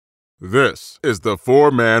This is the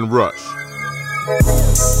Four-Man Rush.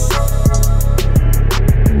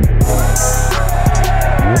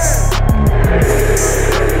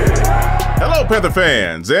 Hello, Panther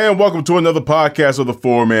fans, and welcome to another podcast of the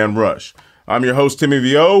Four-Man Rush. I'm your host, Timmy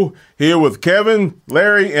VO, here with Kevin,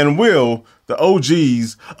 Larry, and Will, the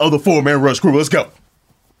OGs of the Four-Man Rush crew. Let's go.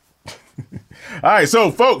 All right, so,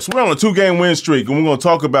 folks, we're on a 2-game win streak, and we're going to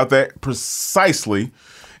talk about that precisely.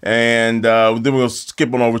 And then we're going to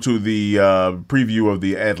skip on over to the preview of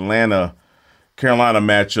the Atlanta-Carolina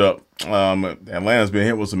matchup. Atlanta's been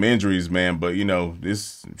hit with some injuries, man, but, you know,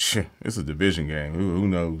 it's a division game. Who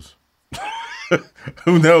knows?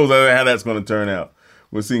 Who knows how that's going to turn out?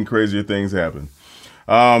 We're seeing crazier things happen.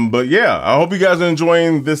 But, yeah, I hope you guys are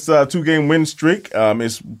enjoying this 2-game win streak.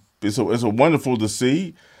 It's a wonderful to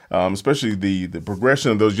see, especially the progression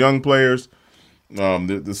of those young players.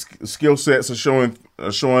 The skill sets are showing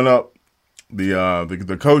up.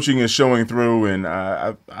 The coaching is showing through, and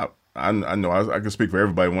I know I can speak for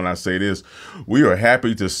everybody when I say this. We are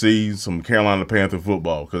happy to see some Carolina Panther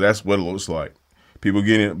football because that's what it looks like. People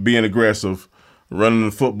being aggressive, running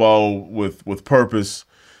the football with purpose.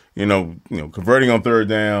 You know, converting on third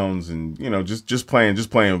downs, and just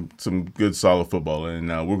playing some good solid football. And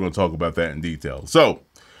we're going to talk about that in detail. So,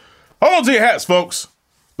 hold on to your hats, folks.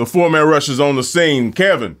 The Four-Man Rush is on the scene.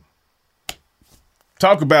 Kevin,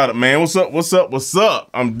 talk about it, man. What's up?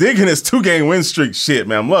 I'm digging this 2-game win streak shit,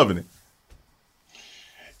 man. I'm loving it.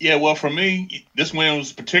 Yeah, well, for me, this win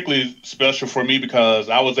was particularly special for me because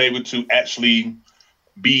I was able to actually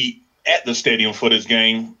be at the stadium for this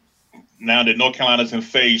game. Now that North Carolina's in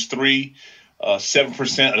phase 3,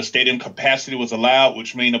 7% of the stadium capacity was allowed,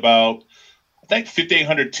 which means about, I think,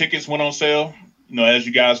 1,500 tickets went on sale. As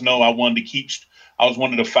you guys know, I was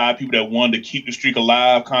one of the 5 people that wanted to keep the streak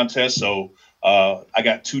alive contest. So I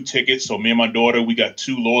got 2 tickets. So me and my daughter, we got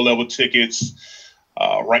 2 lower level tickets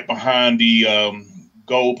right behind the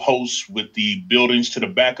goal posts with the buildings to the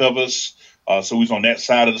back of us. So we was on that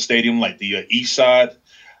side of the stadium, like the east side.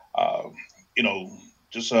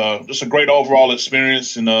 Just a great overall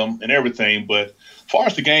experience and everything. But as far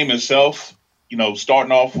as the game itself,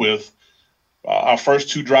 starting off with our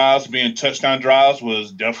first 2 drives being touchdown drives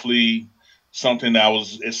was definitely something that I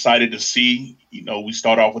was excited to see. We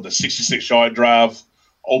start off with a 66-yard drive,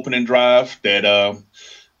 opening drive that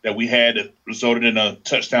we had that resulted in a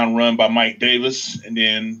touchdown run by Mike Davis. And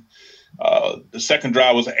then the second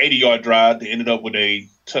drive was an 80-yard drive that ended up with a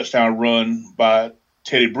touchdown run by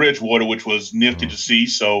Teddy Bridgewater, which was nifty to see.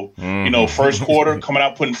 So, first quarter coming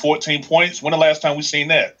out putting 14 points. When the last time we seen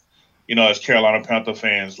that, as Carolina Panther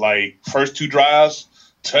fans, like first 2 drives,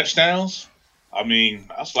 touchdowns. I mean,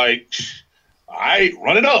 I was like, all right,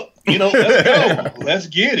 run it up. Let's go. Let's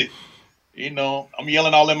get it. I'm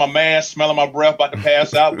yelling all in my mask, smelling my breath, about to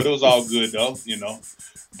pass out, but it was all good though,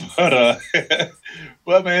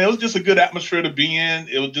 But man, it was just a good atmosphere to be in.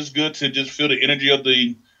 It was just good to just feel the energy of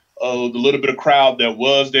the little bit of crowd that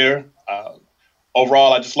was there.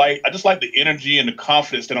 Overall, I just like the energy and the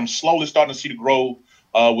confidence that I'm slowly starting to see to grow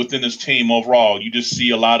within this team overall. You just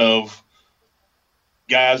see a lot of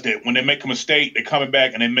guys that when they make a mistake, they're coming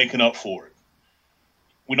back and they're making up for it.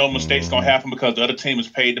 We know mistakes going to happen because the other team is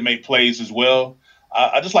paid to make plays as well.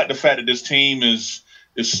 I just like the fact that this team is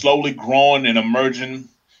slowly growing and emerging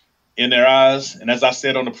in their eyes. And as I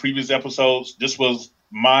said on the previous episodes, this was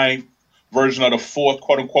my version of the 4th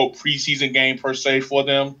quote-unquote preseason game per se for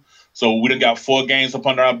them. So we done got 4 games up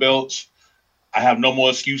under our belts. I have no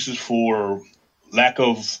more excuses for lack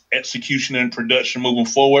of execution and production moving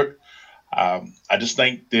forward. I just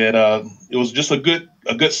think that it was just a good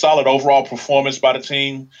solid overall performance by the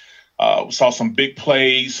team. We saw some big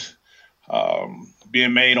plays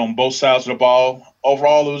being made on both sides of the ball.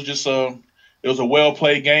 Overall, it was a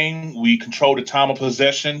well-played game. We controlled the time of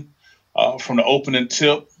possession from the opening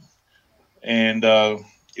tip. And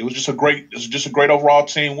it was just a great overall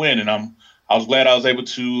team win, and I was glad I was able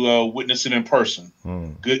to witness it in person.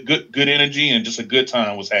 Good energy and just a good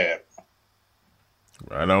time was had.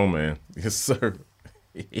 Right on, man. Yes, sir.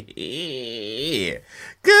 Yeah.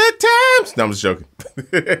 Good times. No, I'm just joking.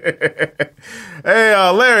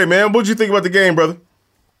 Hey, Larry, man, what'd you think about the game, brother?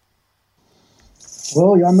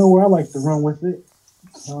 Well, y'all know where I like to run with it.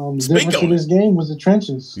 The difference in this game was the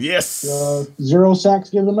trenches. Yes. 0 sacks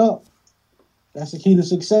given up. That's the key to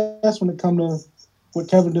success when it comes to what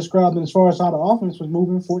Kevin described as far as how the offense was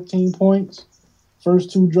moving. 14 points,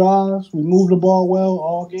 first 2 drives. We moved the ball well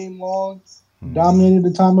all game long, dominated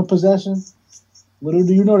the time of possession. Little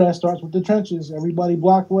do you know that starts with the trenches. Everybody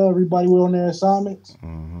blocked well. Everybody were on their assignments.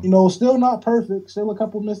 Still not perfect. Still a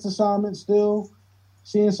couple missed assignments. Still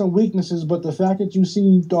seeing some weaknesses, but the fact that you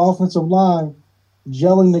see the offensive line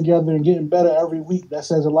gelling together and getting better every week, that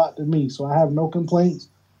says a lot to me. So I have no complaints.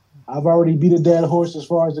 I've already beat a dead horse as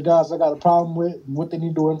far as the guys I got a problem with and what they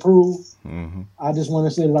need to improve. Mm-hmm. I just want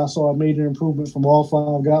to say that I saw a major improvement from all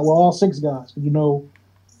 5 guys, well, all 6 guys. You know,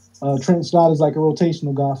 Trent Scott is like a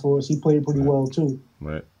rotational guy for us. He played pretty well too.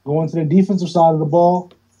 Right. Going to the defensive side of the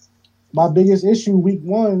ball, my biggest issue week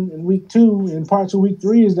 1 and week 2 and parts of week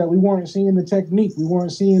 3 is that we weren't seeing the technique. We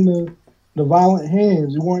weren't seeing the violent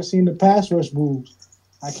hands. We weren't seeing the pass rush moves.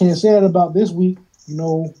 I can't say that about this week. You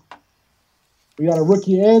know, we got a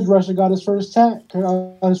rookie edge rusher got his first sack, and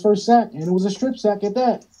it was a strip sack at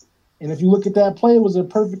that. And if you look at that play, it was a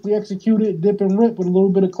perfectly executed dip and rip with a little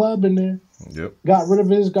bit of club in there. Yep. Got rid of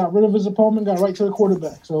his opponent, got right to the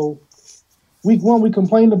quarterback. So week 1, we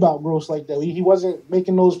complained about Gross like that. He wasn't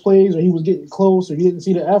making those plays, or he was getting close, or he didn't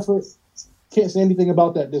see the effort. Can't say anything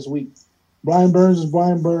about that this week. Brian Burns is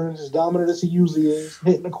Brian Burns, as dominant as he usually is,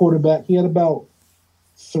 hitting the quarterback. He had about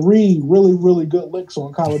 3 really, really good licks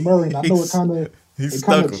on Kyler Murray, and I know it kind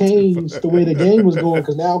of changed the way the game was going,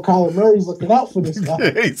 because now Kyler Murray's looking out for this guy.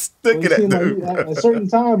 Yeah, he's sticking at dude. Like at certain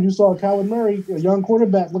times, you saw Kyler Murray, a young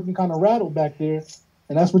quarterback, looking kind of rattled back there,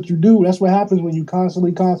 and that's what you do. That's what happens when you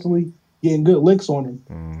constantly getting good licks on him.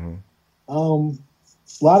 Mm-hmm.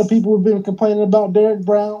 A lot of people have been complaining about Derek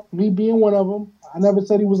Brown, me being one of them. I never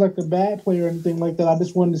said he was like a bad player or anything like that. I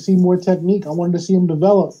just wanted to see more technique. I wanted to see him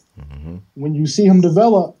develop. Mm-hmm. When you see him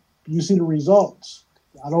develop, you see the results.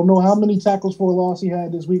 I don't know how many tackles for a loss he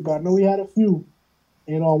had this week, but I know he had a few.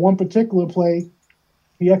 And on one particular play,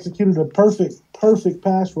 he executed a perfect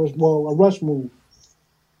pass rush, a rush move.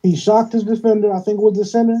 He shocked his defender, I think it was the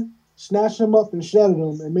center, snatched him up and shattered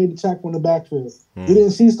him, and made the tackle in the backfield. We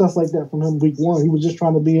didn't see stuff like that from him week 1. He was just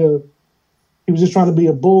trying to be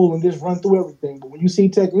a bull and just run through everything. But when you see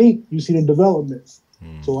technique, you see the development.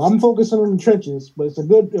 So I'm focusing on the trenches, but it's a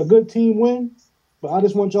good team win. But I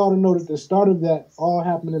just want y'all to know that the start of that all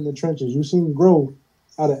happened in the trenches. You've seen growth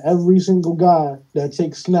out of every single guy that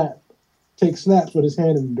takes snaps with his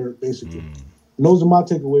hand in the dirt, basically. And those are my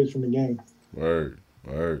takeaways from the game. Word.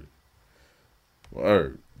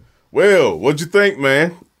 Well, what'd you think,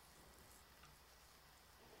 man?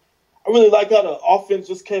 I really like how the offense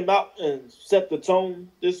just came out and set the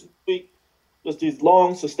tone this week. Just these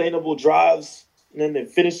long, sustainable drives, and then they're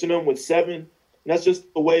finishing them with 7. And that's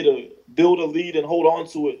just the way to build a lead and hold on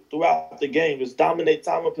to it throughout the game. Just dominate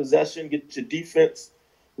time of possession, get your defense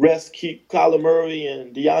rest, keep Kyler Murray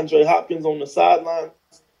and DeAndre Hopkins on the sidelines.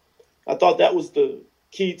 I thought that was the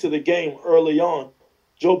key to the game early on.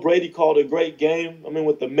 Joe Brady called a great game. I mean,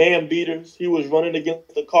 with the man beaters, he was running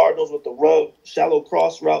against the Cardinals with the rub, shallow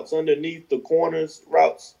cross routes underneath the corners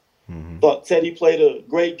routes. Thought Teddy played a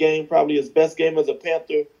great game, probably his best game as a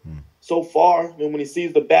Panther so far. I mean, when he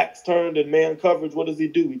sees the backs turned in man coverage, what does he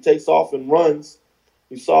do? He takes off and runs.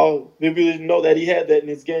 We saw, maybe we didn't know that he had that in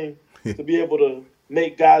his game, to be able to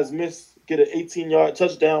make guys miss, get an 18-yard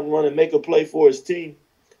touchdown run and make a play for his team.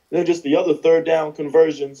 And then just the other third down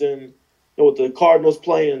conversions, and with the Cardinals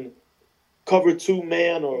playing cover 2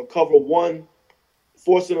 man or cover 1,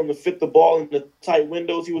 forcing them to fit the ball in the tight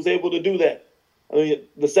windows, he was able to do that. I mean,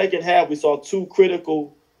 the second half, we saw 2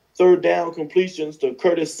 critical third down completions to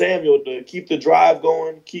Curtis Samuel to keep the drive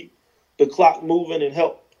going, keep the clock moving, and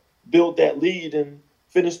help build that lead and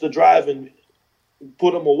finish the drive and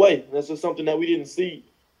put them away. And that's just something that we didn't see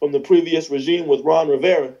from the previous regime with Ron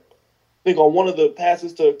Rivera. I think on one of the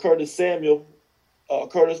passes to Curtis Samuel,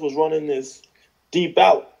 Curtis was running this deep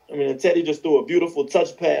out. I mean, and Teddy just threw a beautiful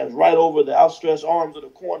touch pass right over the outstretched arms of the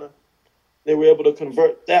corner. They were able to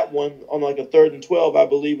convert that one on like a 3rd and 12, I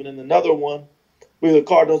believe, and then another one where the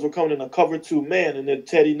Cardinals were coming in a cover 2 man, and then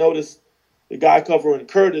Teddy noticed the guy covering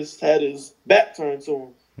Curtis had his back turned to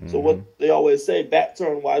him. So what they always say, back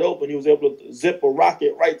turned wide open, he was able to zip a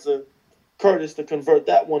rocket right to Curtis to convert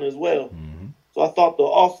that one as well. So I thought the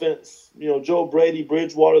offense, Joe Brady,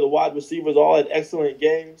 Bridgewater, the wide receivers all had excellent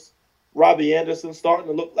games. Robbie Anderson starting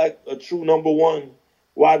to look like a true number 1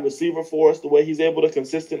 wide receiver for us, the way he's able to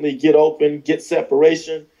consistently get open, get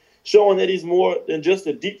separation, showing that he's more than just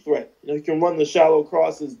a deep threat. He can run the shallow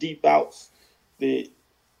crosses, deep outs,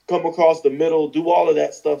 come across the middle, do all of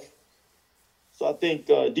that stuff. So I think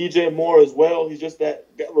DJ Moore as well, he's just that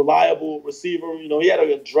reliable receiver. He had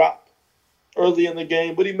a drop early in the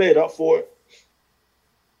game, but he made up for it.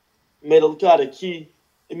 He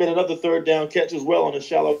made another third down catch as well on a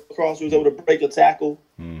shallow cross. He was able to break a tackle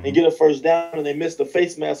and get a first down, and they missed the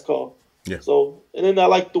face mask call. Yeah. So, and then I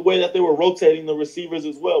like the way that they were rotating the receivers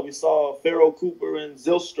as well. We saw Pharaoh Cooper and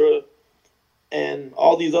Zylstra and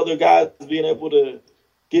all these other guys being able to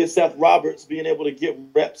get Seth Roberts being able to get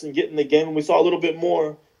reps and get in the game. And we saw a little bit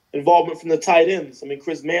more involvement from the tight ends. I mean,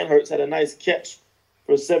 Chris Manhertz had a nice catch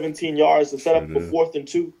for 17 yards to set up a 4th and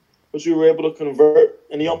 2, which we were able to convert.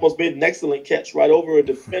 And he almost made an excellent catch right over a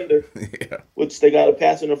defender, which they got a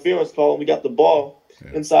pass interference call, and we got the ball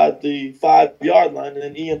inside the 5-yard line. And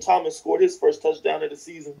then Ian Thomas scored his first touchdown of the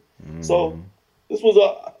season. So this was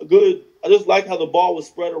a good – I just like how the ball was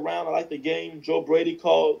spread around. I like the game. Joe Brady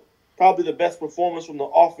called probably the best performance from the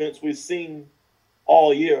offense we've seen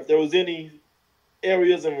all year. If there was any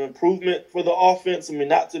areas of improvement for the offense, I mean,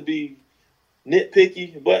 not to be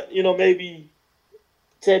nitpicky, but, maybe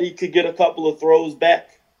Teddy could get a couple of throws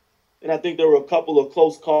back. And I think there were a couple of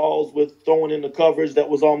close calls with throwing in the coverage that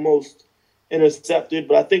was almost intercepted.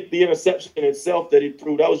 But I think the interception itself that he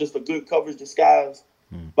threw, that was just a good coverage disguise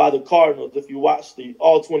by the Cardinals. If you watch the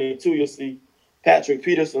All-22, you'll see Patrick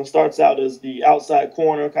Peterson starts out as the outside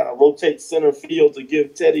corner, kind of rotates center field to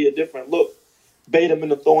give Teddy a different look, bait him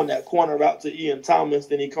into throwing that corner out to Ian Thomas.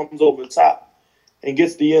 Then he comes over top and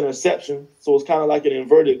gets the interception. So it's kind of like an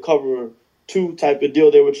inverted cover 2 type of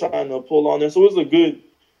deal they were trying to pull on there. So it was a good,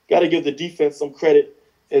 got to give the defense some credit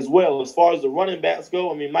as well. As far as the running backs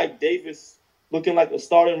go, I mean, Mike Davis looking like a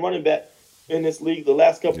starting running back in this league the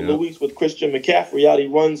last couple of weeks with Christian McCaffrey out. He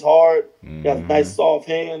runs hard, got nice soft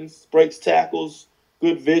hands, breaks tackles,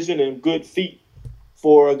 good vision, and good feet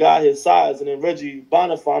for a guy his size. And then Reggie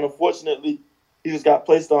Bonifant, unfortunately, he just got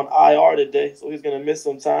placed on IR today, so he's going to miss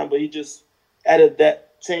some time. But he just added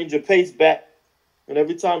that change of pace back. And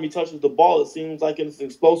every time he touches the ball, it seems like it's an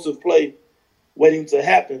explosive play waiting to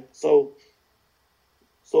happen. So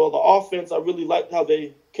the offense, I really liked how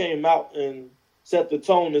they came out and set the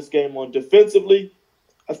tone this game on. Defensively,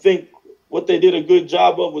 I think what they did a good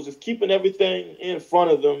job of was just keeping everything in front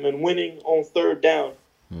of them and winning on 3rd down.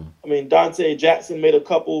 I mean, Dante Jackson made a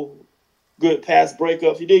couple good pass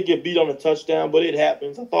breakups. He did get beat on a touchdown, but it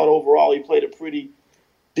happens. I thought overall he played a pretty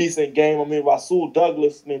decent game. I mean, Rasul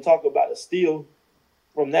Douglas, talk about a steal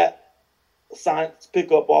from that science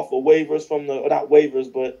pickup off of waivers from the – not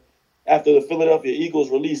waivers, but after the Philadelphia Eagles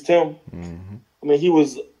released him. I mean, he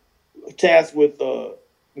was – tasked with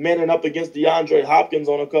manning up against DeAndre Hopkins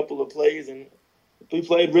on a couple of plays, and he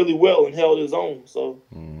played really well and held his own. So,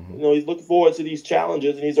 he's looking forward to these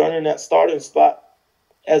challenges, and he's earning that starting spot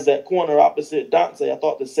as that corner opposite Dante. I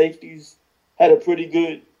thought the safeties had a pretty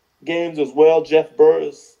good games as well. Justin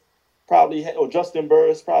Burris probably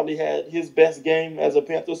had his best game as a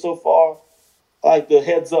Panther so far. I like the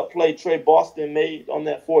heads-up play Trey Boston made on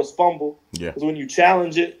that forced fumble. Because when you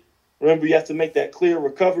challenge it, remember you have to make that clear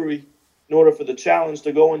recovery in order for the challenge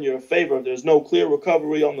to go in your favor. If there's no clear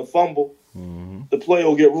recovery on the fumble, the play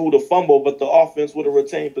will get ruled a fumble, but the offense would have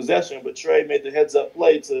retained possession. But Trey made the heads-up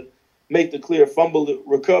play to make the clear fumble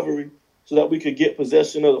recovery so that we could get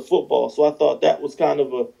possession of the football. So I thought that was kind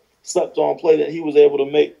of a slept-on play that he was able to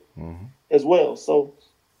make as well. So,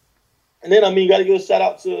 and then, you got to give a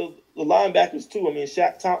shout-out to the linebackers, too.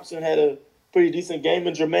 Shaq Thompson had a pretty decent game,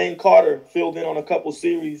 and Jermaine Carter filled in on a couple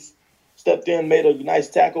series, stepped in, made a nice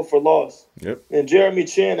tackle for loss. And Jeremy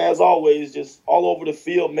Chin, as always, just all over the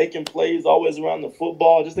field, making plays, always around the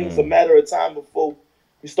football. I just think it's a matter of time before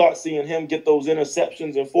we start seeing him get those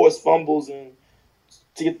interceptions and forced fumbles and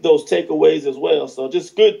to get those takeaways as well. So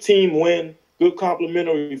just good team win, good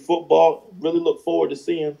complimentary football. Really look forward to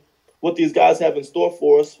seeing what these guys have in store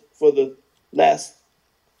for us for the last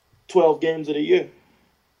 12 games of the year.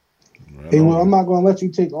 Hey, well, I'm not going to let you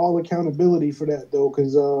take all accountability for that, though,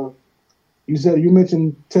 because you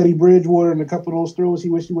mentioned Teddy Bridgewater and a couple of those throws he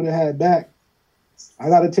wished he would have had back. I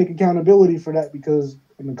got to take accountability for that because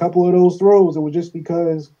in a couple of those throws, it was just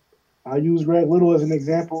because I use Greg Little as an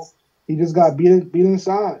example. He just got beat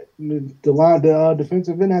inside. The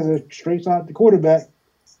defensive end has a straight shot at the quarterback.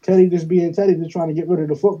 Teddy just trying to get rid of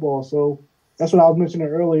the football. So that's what I was mentioning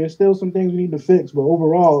earlier. There's still some things we need to fix, but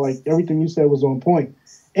overall, everything you said was on point.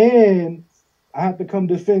 And I have to come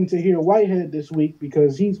defend Tahir Whitehead this week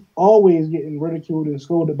because he's always getting ridiculed and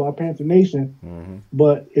scolded by Panther Nation.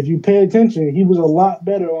 But if you pay attention, he was a lot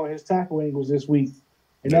better on his tackle angles this week,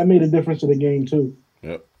 and that made a difference to the game too.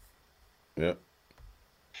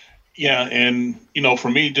 Yeah, and for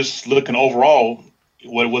me, just looking overall,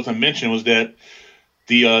 what wasn't mentioned was that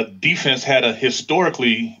the defense had a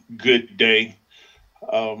historically good day.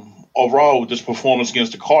 Overall, with this performance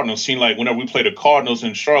against the Cardinals, seemed like whenever we play the Cardinals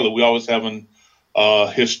in Charlotte, we always have an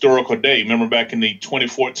historical day. Remember back in the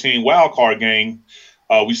 2014 wild card game,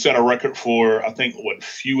 we set a record for, I think,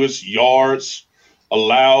 fewest yards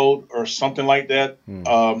allowed or something like that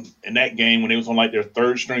in that game when they was on their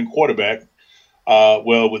third string quarterback.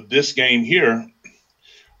 Well, with this game here,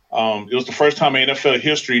 It was the first time in NFL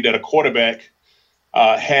history that a quarterback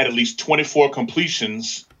had at least 24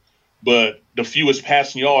 completions, but the fewest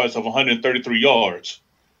passing yards of 133 yards.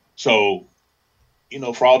 So,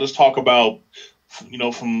 for all this talk about,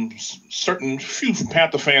 from certain few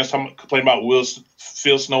Panther fans complaining about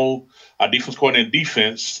Phil Snow, our defense coordinator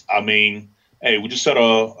defense, I mean, hey, we just set a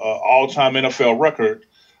all-time NFL record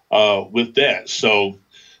with that. So,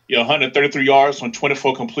 133 yards on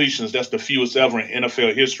 24 completions. That's the fewest ever in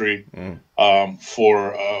NFL history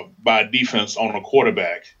by defense on a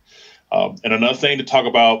quarterback. And another thing to talk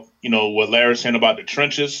about, what Larry's saying about the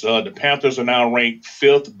trenches. The Panthers are now ranked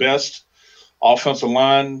 5th best offensive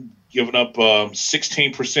line, giving up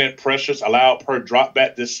 16% pressures allowed per drop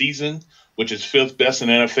back this season, which is 5th best in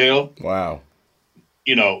the NFL. Wow.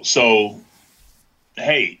 So,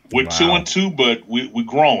 hey, we're 2-2, but we're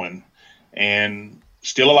growing. And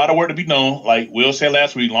still a lot of work to be done. Like Will said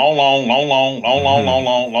last week, long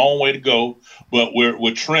way to go. But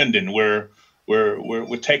we're trending. We're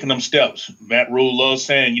taking them steps. Matt Rule loves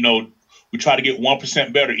saying, we try to get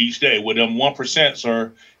 1% better each day. Well, them 1%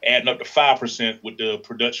 are adding up to 5% with the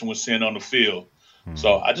production we're seeing on the field.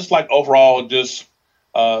 So I just like overall just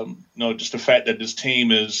just the fact that this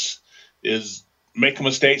team is making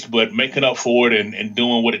mistakes but making up for it and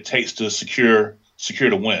doing what it takes to secure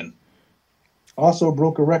the win. Also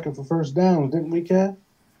broke a record for first downs, didn't we, Kev?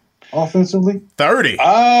 Offensively? 30.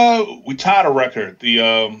 We tied a record.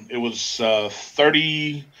 It was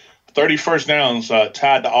 30 first downs,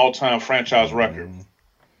 tied the all-time franchise record.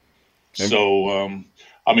 So,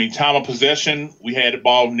 time of possession, we had the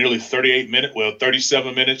ball nearly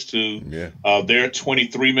 37 minutes to their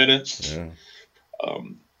 23 minutes. Yeah.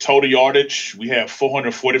 Total yardage, we had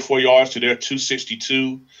 444 yards to their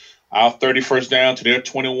 262. Our 30 first down to their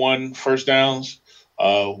 21 first downs.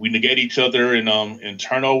 We negate each other in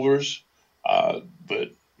turnovers.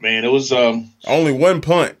 But, man, it was only one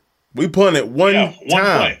punt. We punted one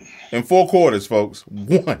time in 4 quarters, folks.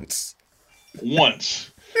 Once.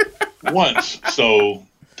 So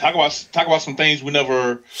talk about some things we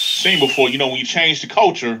never seen before. When you change the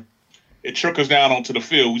culture, it trickles down onto the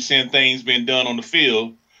field. We're seeing things being done on the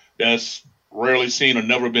field that's rarely seen or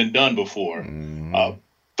never been done before.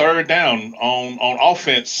 Third down on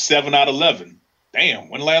offense, 7 out of 11. Damn,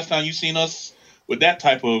 when the last time you seen us with that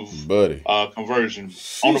type of conversion?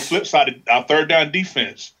 On the flip side, our third down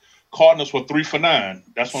defense, Cardinals were 3 for 9.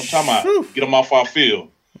 That's what I'm talking about. Get them off our field.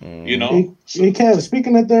 Hey, Kev,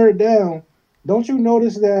 speaking of third down, don't you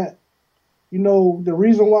notice that, the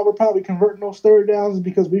reason why we're probably converting those third downs is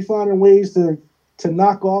because we're finding ways to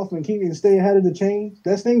knock off and keep and stay ahead of the chains?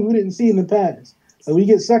 That's things we didn't see in the past. Like we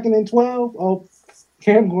get 2nd and 12,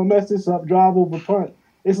 Cam gonna mess this up, drive over punt.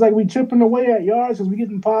 It's like we chipping away at yards because we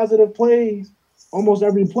getting positive plays almost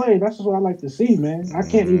every play. That's just what I like to see, man. I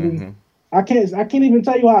can't even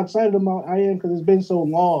tell you how excited I am because it's been so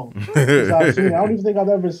long since I've seen it. I don't even think I've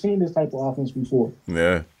ever seen this type of offense before.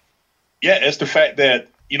 Yeah, it's the fact that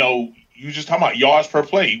you just talking about yards per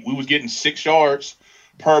play. We was getting 6 yards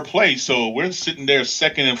per play, so we're sitting there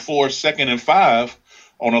 2nd and 4, 2nd and 5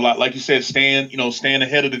 on a lot, like you said, staying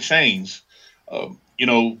ahead of the chains.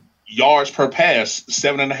 Yards per pass,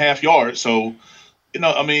 7.5 yards. So,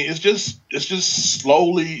 it's just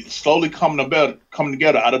slowly coming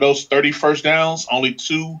together. Out of those 30 first downs, only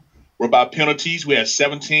 2 were by penalties. We had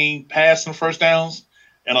 17 passing first downs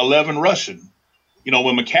and 11 rushing.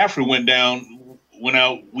 When McCaffrey went out, who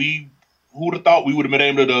would have thought we would have been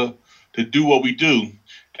able to do what we do?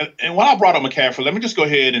 And when I brought up McCaffrey, let me just go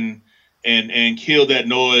ahead and kill that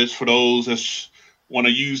noise for those that want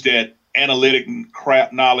to use that analytic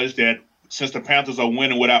crap knowledge that since the Panthers are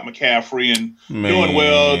winning without McCaffrey and doing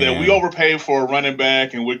well, that we overpaid for a running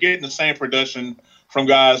back and we're getting the same production from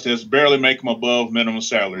guys that's barely making above minimum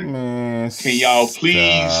salary. Can y'all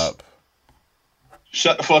please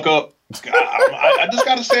shut the fuck up? I just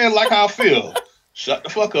got to say it like how I feel. Shut the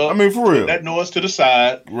fuck up. For real. Put that noise to the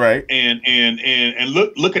side. Right. And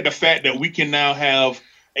look at the fact that we can now have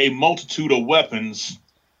a multitude of weapons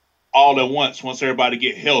all at once everybody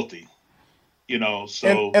get healthy.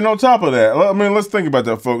 So and on top of that, let's think about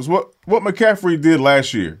that, folks. What McCaffrey did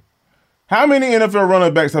last year. How many NFL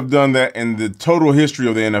running backs have done that in the total history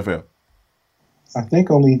of the NFL? I think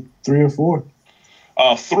only 3 or 4.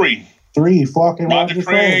 3. 3. Falk and Roger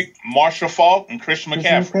Craig, Marshall Falk, and Christian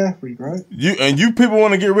McCaffrey. Right? You people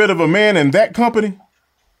want to get rid of a man in that company?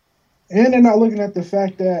 And they're not looking at the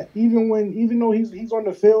fact that even though he's on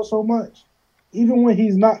the field so much, even when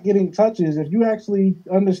he's not getting touches, if you actually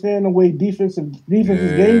understand the way defense's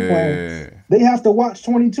game plan, they have to watch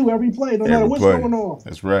 22 every play, no matter what's going on.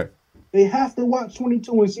 That's right. They have to watch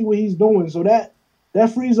 22 and see what he's doing. So that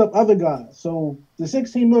that frees up other guys. So the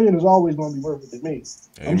 $16 million is always going to be worth it to me.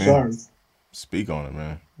 I'm sorry. Speak on it,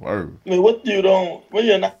 man. Word. I mean, what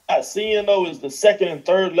you're not seeing though is the second and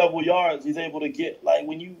third level yards he's able to get. Like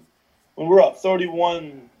when we're up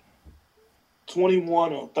 31-21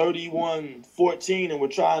 or 31-14, and we're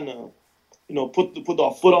trying to, put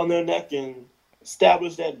our foot on their neck and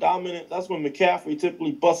establish that dominance. That's when McCaffrey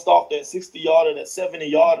typically busts off that 60-yarder, that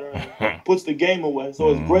 70-yarder, and puts the game away.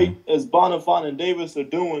 So as great as Bonifant and Davis are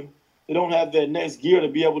doing, they don't have that next gear to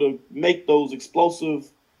be able to make those explosive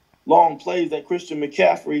long plays that Christian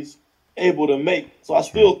McCaffrey's able to make. So I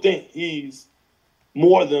still think he's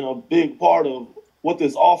more than a big part of what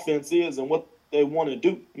this offense is and what they want to do.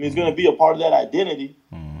 I mean, he's going to be a part of that identity.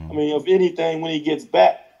 I mean, if anything, when he gets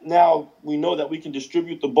back, now we know that we can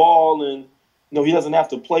distribute the ball and, he doesn't have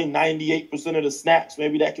to play 98% of the snaps.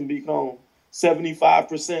 Maybe that can become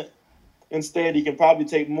 75%. Instead, he can probably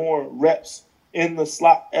take more reps in the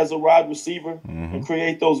slot as a wide receiver and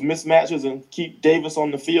create those mismatches and keep Davis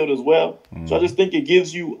on the field as well. So I just think it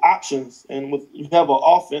gives you options. And with you have an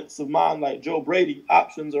offensive mind like Joe Brady,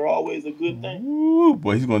 options are always a good thing. Ooh,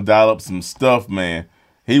 boy, he's gonna dial up some stuff, man.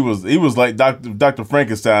 He was like Dr.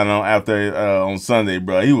 Frankenstein out there on Sunday,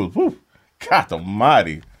 bro. He was, whew, God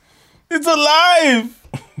almighty. It's alive.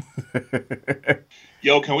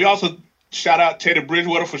 Yo, can we also shout out Teddy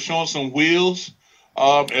Bridgewater for showing some wheels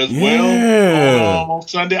as well on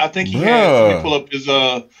Sunday? I think he had, let me pull up his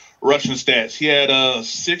rushing stats. He had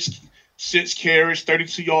six carries,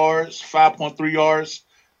 32 yards, 5.3 yards,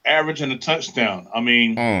 average and a touchdown. I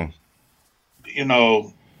mean,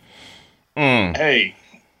 hey,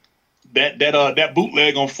 that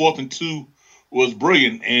bootleg on 4th and 2 was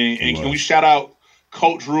brilliant. And can we shout out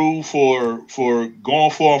Coach Rule for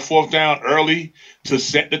going for a 4th down early to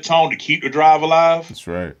set the tone to keep the drive alive? That's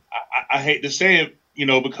right. I hate to say it,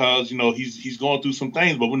 because he's going through some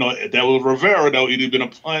things, but we know if that was Rivera, that would either been a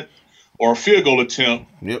punt or a field goal attempt.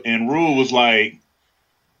 Yep. And Rule was like,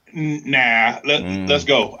 "Nah, let's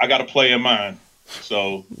go. I got a play in mind."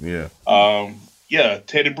 So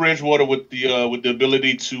Teddy Bridgewater with the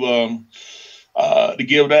ability to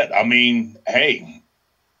give that. I mean, hey.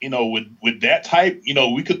 With that type,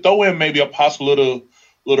 we could throw in maybe a possible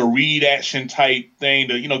little read action type thing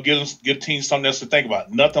to, give teams something else to think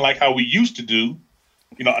about. Nothing like how we used to do,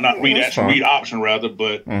 not read action, read option rather.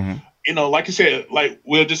 But like you said, like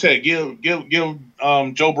Will just said, give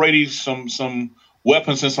Joe Brady some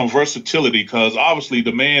weapons and some versatility, because obviously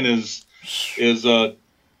the man is he's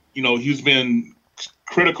been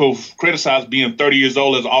criticized being 30 years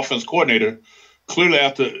old as an offense coordinator. Clearly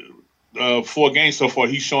after 4 games so far,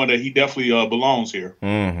 he's showing that he definitely belongs here.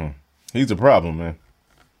 He's a problem, man.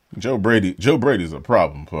 Joe Brady's a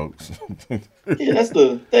problem, folks. Yeah, that's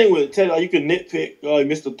the thing with Teddy. Like, you can nitpick. He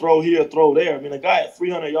missed a throw here, a throw there. I mean, a guy had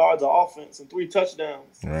 300 yards of offense and 3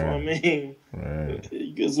 touchdowns. Right. So, I mean,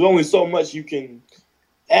 there's only so much you can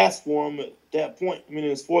ask for him at that point. I mean, in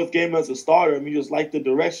his 4th game as a starter, you just like the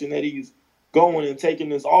direction that he's going and taking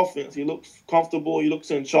this offense. He looks comfortable. He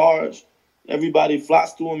looks in charge. Everybody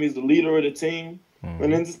flocks to him. He's the leader of the team.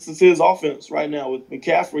 And then this is his offense right now with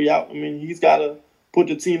McCaffrey out. I mean, he's got to put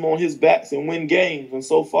the team on his backs and win games. And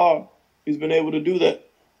so far, he's been able to do that.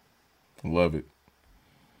 Love it.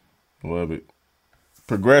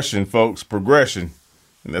 Progression, folks. Progression.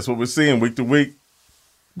 And that's what we're seeing week to week.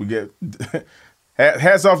 We get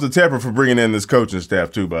hats off to Tepper for bringing in this coaching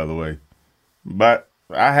staff, too, by the way. But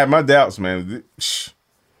I have my doubts, man.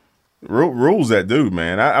 Rule's that dude,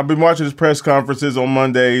 man. I've been watching his press conferences on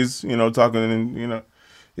Mondays, talking, and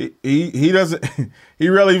he doesn't he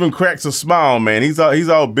rarely even cracks a smile, man. He's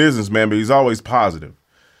all business, man, but he's always positive.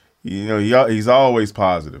 He's always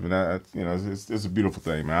positive, and it's a beautiful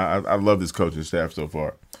thing, man. I love this coaching staff so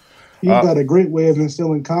far. He's got a great way of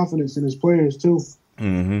instilling confidence in his players too.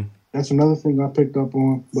 That's another thing I picked up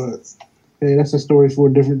on, but hey, that's a story for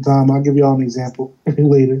a different time. I'll give y'all an example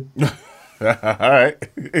later. All right.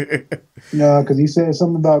 No, because he said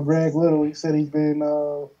something about Greg Little. He said he's been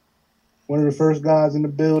one of the first guys in the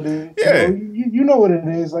building. Yeah. You know what it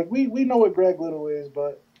is. Like, we know what Greg Little is,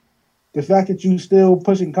 but the fact that you still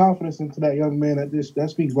pushing confidence into that young man, that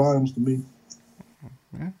speaks volumes to me.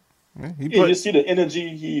 You see the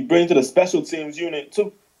energy he brings to the special teams unit,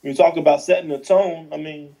 too. When you talk about setting the tone, I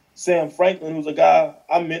mean, Sam Franklin, who's a guy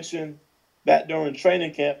I mentioned back during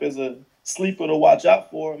training camp as a sleeper to watch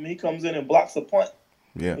out for. I mean, he comes in and blocks a punt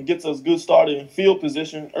and gets us good starting field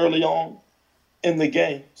position early on in the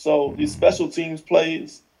game. So these special teams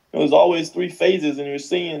plays, there's always 3 phases, and you're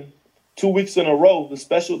seeing 2 weeks in a row the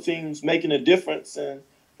special teams making a difference and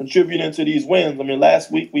contributing to these wins. I mean,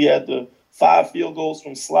 last week we had the 5 field goals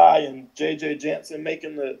from Sly and J.J. Jansen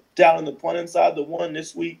making the down in the punt inside the one.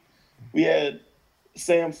 This week we had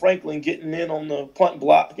Sam Franklin getting in on the punt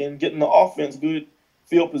block and getting the offense good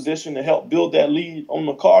field position to help build that lead on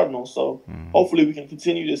the Cardinals. So hopefully we can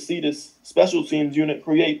continue to see this special teams unit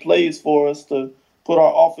create plays for us to put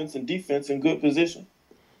our offense and defense in good position.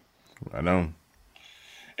 I know.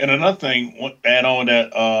 And another thing, add on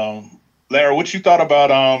that, Larry, what you thought about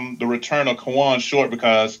the return of Kawan Short?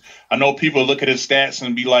 Because I know people look at his stats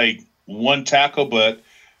and be like, one tackle, but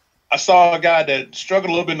I saw a guy that struggled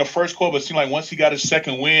a little bit in the first quarter, but it seemed like once he got his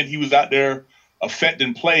second win, he was out there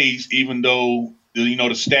affecting plays, even though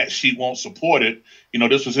the stat sheet won't support it.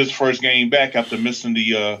 This was his first game back after missing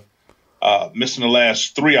the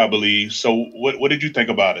last 3, I believe. So what did you think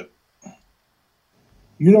about it?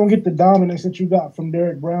 You don't get the dominance that you got from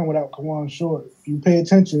Derek Brown without Kawan Short. If you pay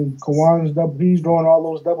attention, he's drawing all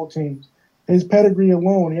those double teams. His pedigree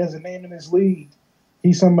alone, he has a name in this league.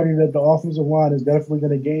 He's somebody that the offensive line is definitely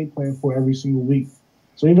going to game plan for every single week.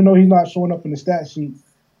 So even though he's not showing up in the stat sheet,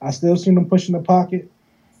 I still seen him push in the pocket.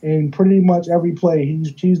 And pretty much every play,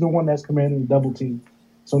 he's the one that's commanding the double team.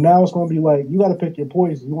 So now it's going to be like, you got to pick your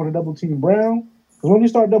poison. You want to double team Brown? Because when you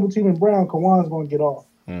start double teaming Brown, Kawan's going to get off.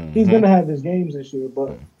 He's going to have his games this year,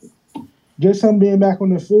 but just him being back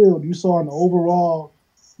on the field, you saw an overall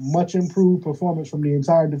much improved performance from the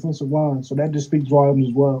entire defensive line. So that just speaks volumes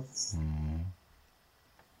as well.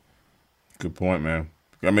 Good point, man.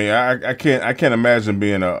 I mean, I can't imagine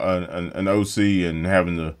being an OC and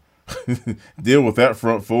having to deal with that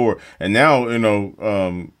front four. And now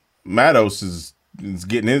Matos is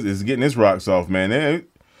getting his rocks off, man.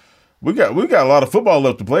 We got a lot of football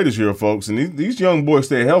left to play this year, folks, and these young boys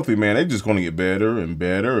stay healthy, man. They're just going to get better and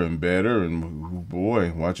better and better. And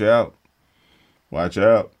boy, watch out.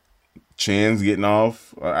 Chin's getting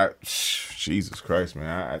off. Jesus Christ,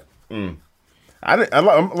 man.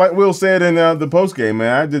 Like Will said in the post game,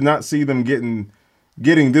 man. I did not see them getting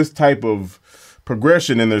this type of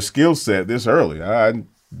progression in their skill set this early. I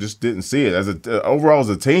just didn't see it overall as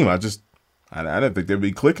a team. I didn't think they'd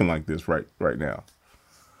be clicking like this right now.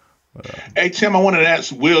 Hey, Tim, I wanted to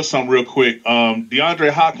ask Will something real quick. DeAndre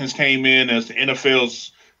Hopkins came in as the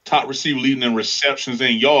NFL's top receiver, leading in receptions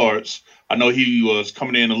and yards. I know he was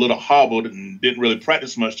coming in a little hobbled and didn't really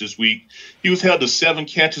practice much this week. He was held to 7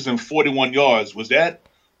 catches and 41 yards. Was that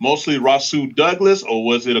mostly Rasul Douglas, or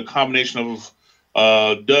was it a combination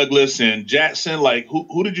of Douglas and Jackson? Like,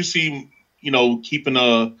 who did you see, keeping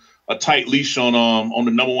a tight leash on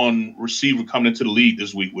the number one receiver coming into the league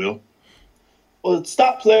this week, Will? Well,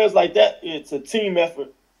 stop players like that, it's a team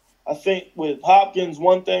effort. I think with Hopkins,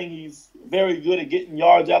 one thing, he's very good at getting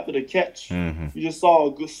yards after the catch. Mm-hmm. You just saw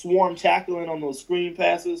a good swarm tackling on those screen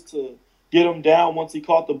passes to get him down once he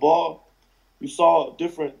caught the ball. You saw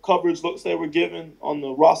different coverage looks they were given on the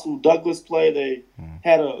Rasul Douglas play. They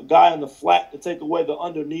had a guy in the flat to take away the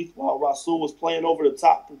underneath while Rasul was playing over the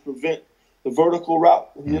top to prevent the vertical route.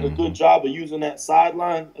 He did a good job of using that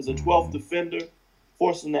sideline as a 12th defender,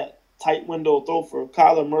 forcing that tight window throw for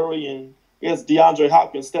Kyler Murray, and yes, DeAndre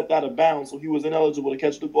Hopkins stepped out of bounds, so he was ineligible to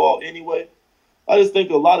catch the ball anyway. I just think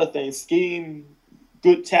a lot of things, scheme,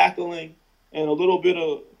 good tackling, and a little bit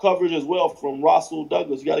of coverage as well from Rasul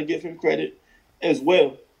Douglas. You got to give him credit as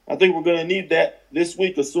well. I think we're going to need that this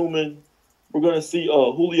week, assuming we're going to see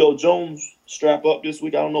Julio Jones strap up this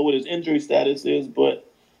week. I don't know what his injury status is,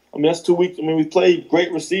 but, I mean, that's 2 weeks. I mean, we've played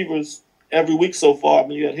great receivers every week so far. I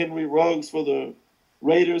mean, you had Henry Ruggs for the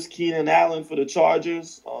Raiders, Keenan Allen for the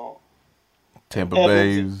Chargers, Tampa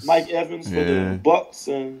Bay, Mike Evans for the Bucks,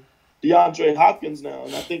 and DeAndre Hopkins now.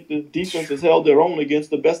 And I think the defense has held their own against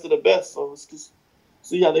the best of the best. So it's just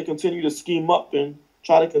see how they continue to scheme up and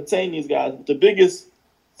try to contain these guys. But the biggest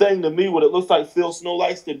thing to me, what it looks like Phil Snow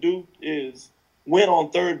likes to do is win on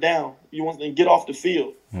third down. You want to get off the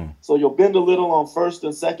field. So you'll bend a little on first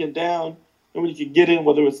and second down. And when you can get in,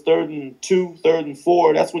 whether it's 3rd and 2, 3rd and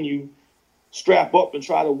 4, that's when you strap up and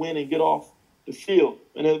try to win and get off the field.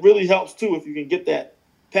 And it really helps, too, if you can get that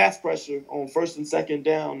pass pressure on 1st and 2nd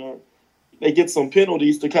down, or they get some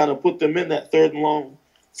penalties to kind of put them in that 3rd and long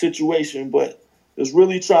situation. But it's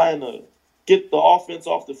really trying to get the offense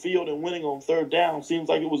off the field and winning on 3rd down. Seems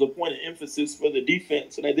like it was a point of emphasis for the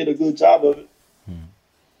defense, and they did a good job of it.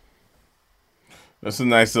 That's a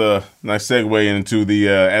nice segue into the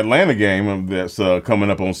Atlanta game that's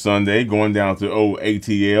coming up on Sunday, going down to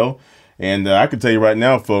ATL. And I can tell you right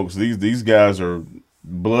now, folks, these guys are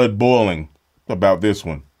blood boiling about this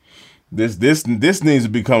one. This needs to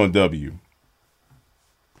become a W.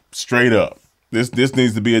 Straight up. This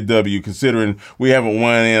needs to be a W, considering we haven't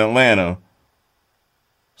won in Atlanta.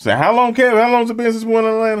 So how long, Kevin? How long has it been since we won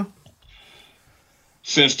in Atlanta?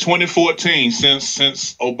 since 2014,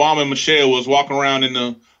 since Obama and Michelle was walking around in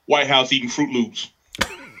the White House eating Fruit Loops.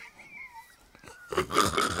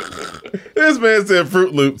 This man said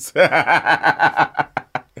Fruit Loops.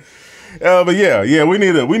 But yeah, we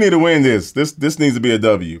need to win this. This needs to be a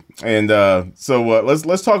W. And so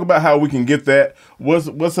let's talk about how we can get that.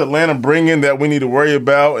 What's Atlanta bringing that we need to worry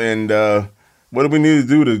about, and what do we need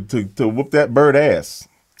to do to whoop that bird ass?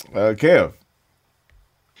 Kev.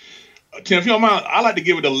 Tim, if you don't mind, I like to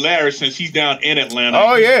give it to Larry since he's down in Atlanta.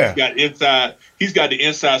 Oh yeah, he's got the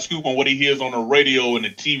inside scoop on what he hears on the radio and the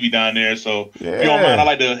TV down there. So if you don't mind, I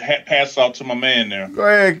like to pass off to my man there. Go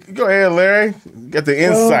ahead, Larry. Get the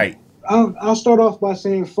insight. I'll start off by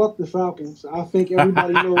saying fuck the Falcons. I think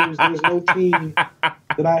everybody knows there's no team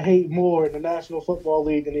that I hate more in the National Football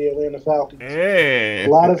League than the Atlanta Falcons. Hey. A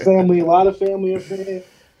lot of family are fans.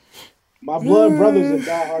 My blood brothers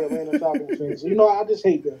are diehard Atlanta Falcons fans. So, I just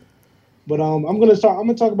hate them. But I'm gonna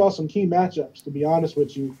talk about some key matchups. To be honest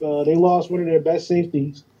with you, they lost one of their best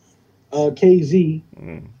safeties, KZ,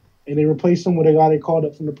 and they replaced him with a guy they called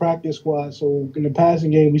up from the practice squad. So in the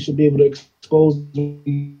passing game, we should be able to expose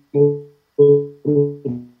them a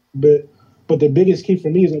little bit. But the biggest key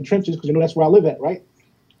for me is in the trenches because that's where I live at, right?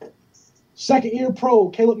 Second-year pro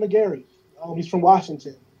Caleb McGarry. He's from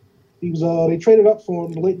Washington. He was they traded up for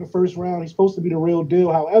him late in the first round. He's supposed to be the real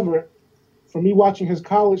deal. However, for me watching his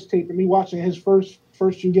college tape and me watching his first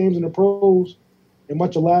few games in the pros and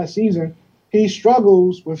much of last season, he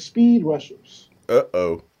struggles with speed rushers.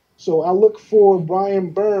 Uh-oh. So I look for Brian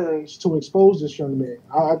Burns to expose this young man.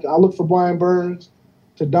 I look for Brian Burns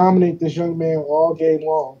to dominate this young man all game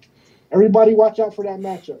long. Everybody watch out for that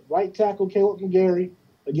matchup. Right tackle Caleb McGarry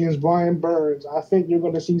against Brian Burns. I think you're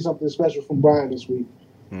going to see something special from Brian this week.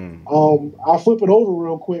 I'll flip it over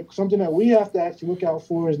real quick. Something that we have to actually look out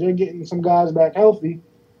for is they're getting some guys back healthy.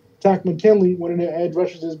 Tack McKinley, one of their edge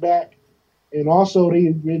rushers, is back. And also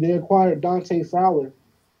they acquired Dante Fowler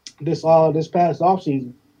this past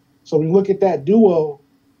offseason. So when you look at that duo,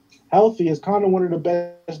 healthy is kind of one of the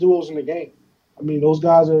best duos in the game. I mean, those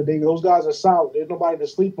guys are solid. There's nobody to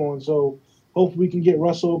sleep on. So hopefully we can get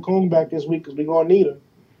Russell Okung back this week because we're going to need him.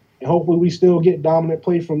 And hopefully we still get dominant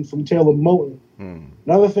play from Taylor Moton.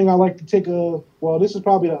 Another thing I like to take this is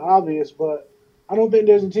probably the obvious, but I don't think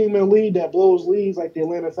there's a team in the league that blows leads like the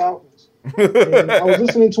Atlanta Falcons. And I was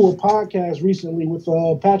listening to a podcast recently with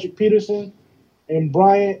Patrick Peterson and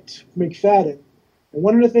Bryant McFadden. And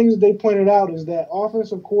one of the things that they pointed out is that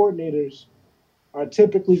offensive coordinators are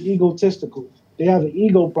typically egotistical. They have an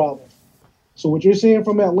ego problem. So what you're seeing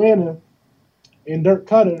from Atlanta and Dirk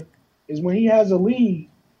Cutter is when he has a lead,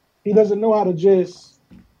 he doesn't know how to just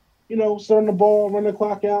sit on the ball, run the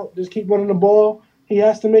clock out, just keep running the ball. He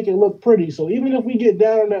has to make it look pretty. So even if we get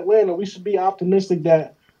down in Atlanta, we should be optimistic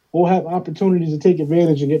that we'll have opportunities to take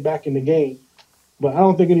advantage and get back in the game. But I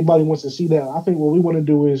don't think anybody wants to see that. I think what we want to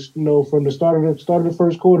do is, from the start of the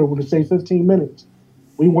first quarter, we're going to say 15 minutes.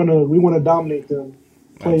 We want to dominate them,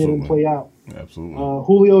 play Absolutely. In and play out. Absolutely.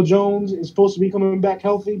 Julio Jones is supposed to be coming back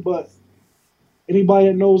healthy, but anybody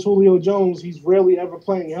that knows Julio Jones, he's rarely ever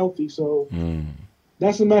playing healthy. So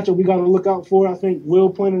that's a matchup we got to look out for. I think Will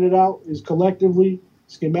pointed it out, is collectively,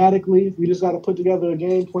 schematically, we just got to put together a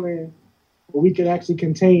game plan where we can actually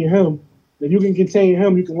contain him. If you can contain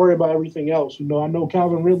him, you can worry about everything else. I know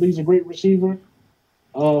Calvin Ridley's a great receiver.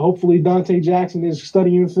 Hopefully Dante Jackson is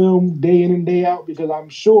studying film day in and day out because I'm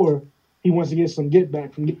sure he wants to get some get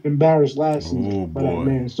back from getting embarrassed last season by that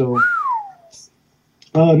man. So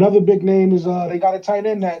another big name is they got a tight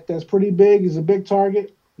end that's pretty big. He's a big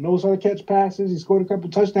target. Knows how to catch passes. He scored a couple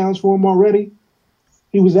touchdowns for him already.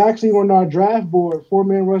 He was actually on our draft board,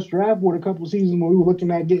 4-man rush draft board, a couple seasons when we were looking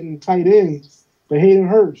at getting tight ends. But Hayden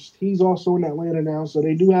Hurst, he's also in Atlanta now, so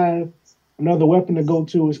they do have another weapon to go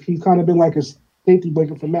to. He's kind of been like a safety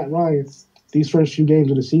blanket for Matt Ryan these first few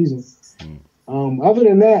games of the season. Other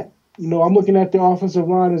than that, I'm looking at the offensive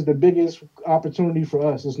line as the biggest opportunity for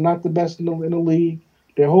us. It's not the best in the league.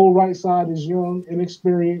 Their whole right side is young,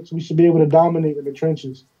 inexperienced. We should be able to dominate in the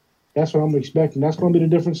trenches. That's what I'm expecting. That's going to be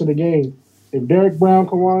the difference of the game. If Derek Brown,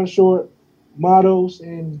 Kawan Short, Matos,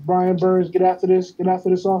 and Brian Burns get after this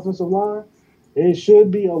offensive line, it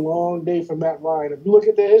should be a long day for Matt Ryan. If you look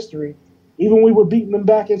at their history, even when we were beating them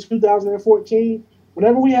back in 2014,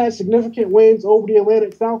 whenever we had significant wins over the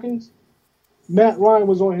Atlantic Falcons, Matt Ryan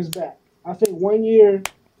was on his back. I think one year,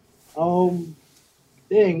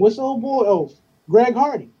 what's the old boy? Oh, Greg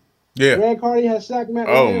Hardy. Yeah. Greg Hardy had sacked Matt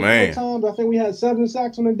Ryan 4 times. I think we had 7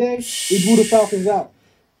 sacks on the day. We blew the Falcons out.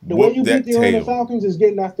 The way you beat the Atlanta Falcons is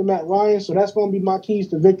getting after Matt Ryan, so that's going to be my keys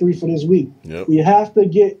to victory for this week. Yep. We have to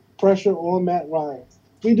get pressure on Matt Ryan.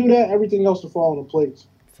 We do that, everything else will fall on the plates.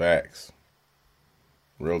 Facts.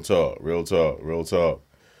 Real talk.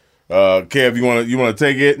 Kev, you wanna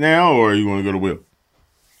take it now, or you wanna go to Will?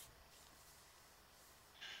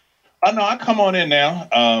 No, I come on in now.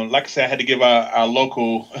 Like I said, I had to give our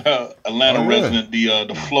local Atlanta resident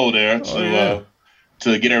the flow there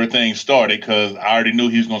to get everything started because I already knew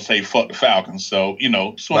he was going to say "fuck the Falcons." So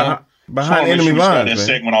just want to behind make enemy sure we start lines, that man.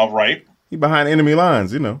 segment off right. He behind enemy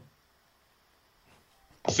lines,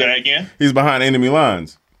 Say that again. He's behind enemy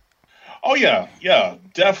lines. Oh yeah,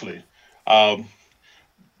 definitely.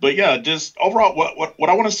 But yeah, just overall, what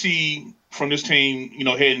I want to see from this team,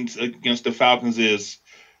 heading against the Falcons is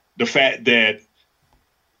the fact that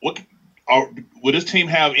will this team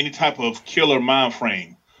have any type of killer mind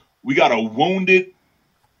frame? We got a wounded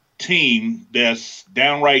team that's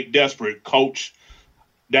downright desperate. Coach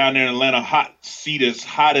down there in Atlanta, hot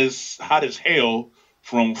as hell.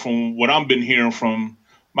 From what I've been hearing from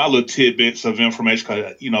my little tidbits of information,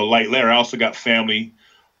 because like Larry, I also got family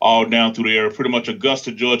all down through the area. Pretty much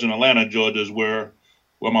Augusta, Georgia, and Atlanta, Georgia is where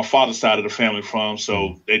my father's side of the family from.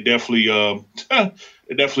 So they definitely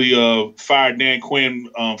fired Dan Quinn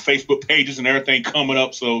Facebook pages and everything coming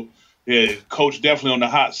up. So yeah, coach definitely on the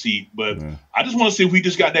hot seat. But I just want to see if we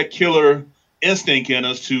just got that killer instinct in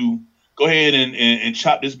us to go ahead and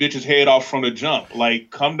chop this bitch's head off from the jump. Like,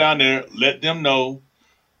 come down there, let them know,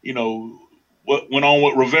 what went on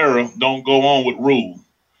with Rivera don't go on with Rule.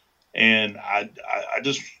 And I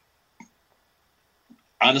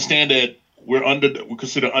understand that we're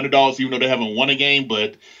considered underdogs, even though they haven't won a game.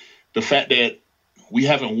 But the fact that we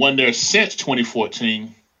haven't won there since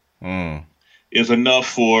 2014 is enough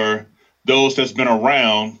for those that's been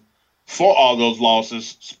around for all those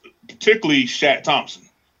losses, particularly Shaq Thompson.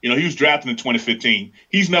 He was drafted in 2015.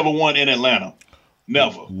 He's never won in Atlanta.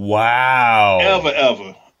 Never. Wow.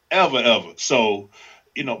 Ever. So,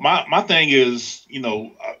 my thing is,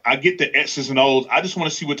 I get the X's and O's. I just want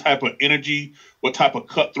to see what type of energy, what type of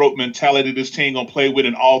cutthroat mentality this team going to play with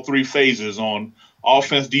in all three phases on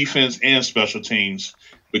offense, defense, and special teams.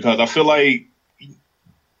 Because I feel like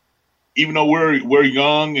even though we're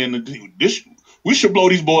young and we should blow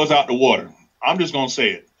these boys out the water. I'm just going to say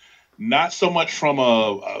it. Not so much from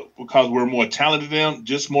because we're more talented than them,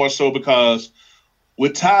 just more so because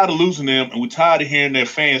we're tired of losing them and we're tired of hearing their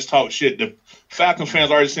fans talk shit. The Falcon fans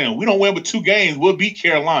are already saying, we don't win but 2 games, we'll beat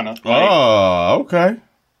Carolina. Okay.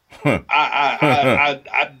 I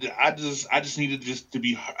just needed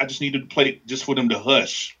to play just for them to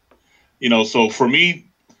hush. So for me,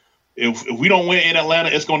 if we don't win in Atlanta,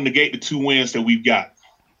 it's going to negate the 2 wins that we've got.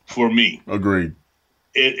 For me, agreed.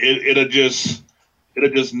 It'll just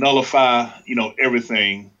nullify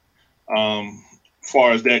everything. As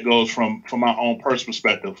far as that goes from my own personal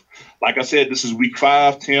perspective. Like I said, this is week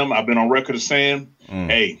 5, Tim. I've been on record of saying,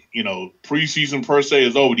 hey, preseason per se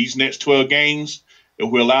is over. These next 12 games,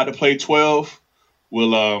 if we're allowed to play 12,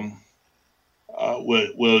 will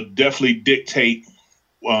definitely dictate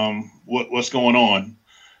what's going on.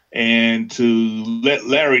 And to let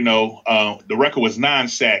Larry know, the record was 9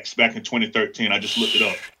 sacks back in 2013. I just looked it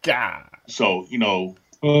up. God. So, 9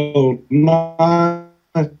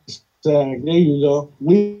 sacks. There you go.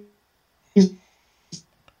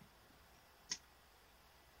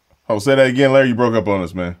 Say that again, Larry. You broke up on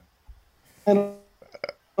us, man.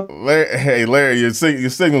 Larry, your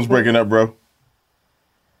signal's breaking up, bro.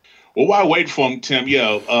 Well, while I wait for him, Tim, he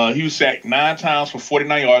was sacked 9 times for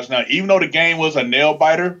 49 yards. Now, even though the game was a nail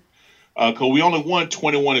biter, because we only won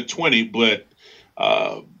 21-20, but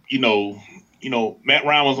Matt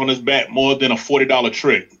Ryan was on his back more than a $40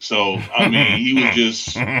 trick. So I mean, he was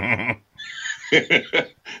just. I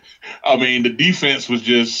mean, the defense was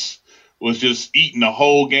just eating the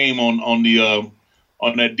whole game on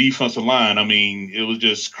that defensive line. I mean, it was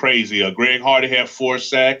just crazy. Greg Hardy had 4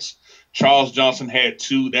 sacks. Charles Johnson had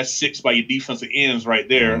 2. That's 6 by your defensive ends right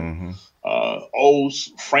there.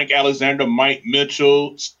 Frank Alexander, Mike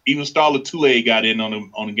Mitchell, even Starla Tule got in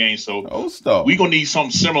on the game. So we're gonna need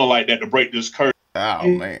something similar like that to break this curse. Oh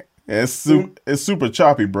man, it's super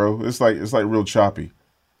choppy, bro. It's like real choppy.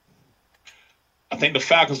 I think the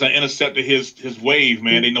Falcons that intercepted his wave,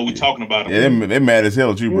 man. They know we're talking about him. Yeah, they're mad as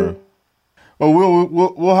hell at you, bro. Well,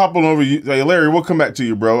 we'll hop on over you, hey, Larry. We'll come back to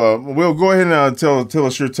you, bro. We'll go ahead and tell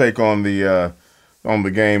us your take on the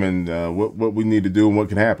game and what we need to do and what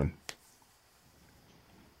can happen.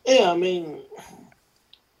 Yeah, I mean,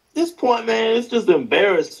 this point, man, it's just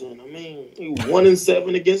embarrassing. I mean,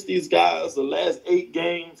 1-7 against these guys. The last 8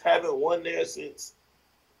 games, haven't won there since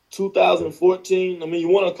 2014. I mean, you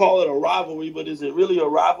want to call it a rivalry, but is it really a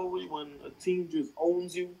rivalry when a team just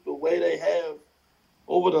owns you the way they have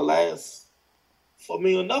over the last I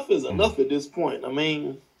mean, enough is enough at this point. I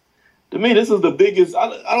mean, to me, this is the biggest.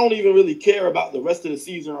 I don't even really care about the rest of the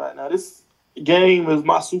season right now. This game is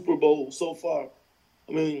my Super Bowl so far.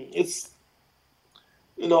 I mean, it's,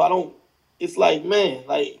 I don't, it's like, man,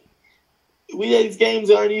 like, these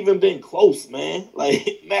games aren't even been close, man.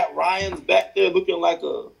 Like, Matt Ryan's back there looking like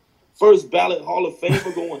a first ballot Hall of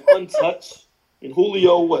Famer going untouched. And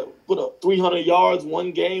Julio, put up 300 yards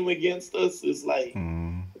one game against us? It's like,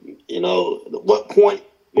 at what point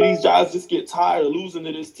do these guys just get tired of losing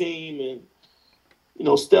to this team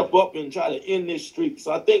and, step up and try to end this streak?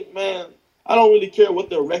 So I think, man, I don't really care what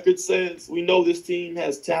their record says. We know this team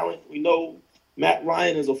has talent. We know Matt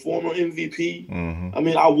Ryan is a former MVP. I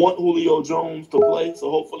mean, I want Julio Jones to play, so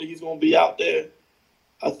hopefully he's going to be out there.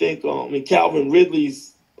 I think Calvin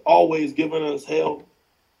Ridley's always given us hell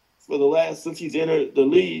since he's entered the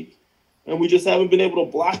league, and we just haven't been able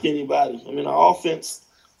to block anybody. I mean, our offense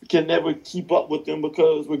can never keep up with them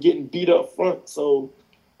because we're getting beat up front. So,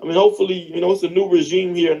 I mean, hopefully, it's a new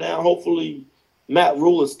regime here now. Hopefully Matt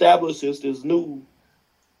Rule establishes this new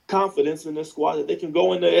confidence in this squad that they can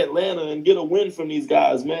go into Atlanta and get a win from these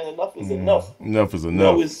guys, man. Enough is enough. Enough is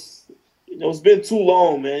enough. It's been too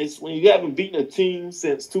long, man. It's when you haven't beaten a team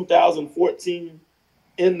since 2014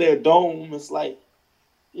 in their dome, it's like,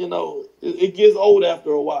 it gets old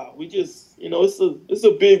after a while. We just, it's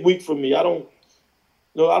a big week for me. I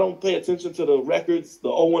don't pay attention to the records, the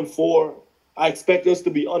 0-4. I expect us to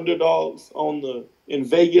be underdogs in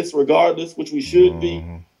Vegas regardless, which we should be.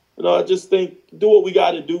 I just think do what we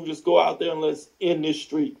got to do. Just go out there and let's end this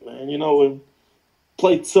streak, man. And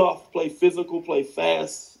play tough, play physical, play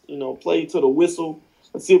fast. Play to the whistle.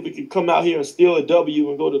 Let's see if we can come out here and steal a W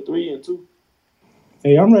and go to 3-2.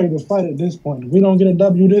 Hey, I'm ready to fight at this point. If we don't get a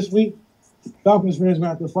W this week, Falcons fans gonna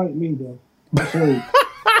have to fight me, bro. I'm sorry.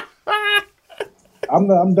 I'm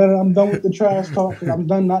done. I'm done with the trash talk. I'm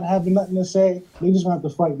done not having nothing to say. They just gonna have to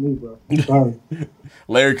fight me, bro. I'm sorry.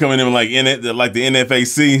 Larry coming in like the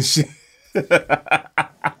NFAC and shit.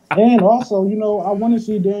 And also, I want to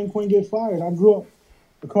see Dan Quinn get fired. I grew up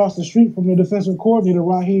across the street from the defensive coordinator,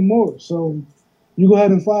 Raheem Morris. So you go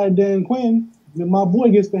ahead and fire Dan Quinn, then my boy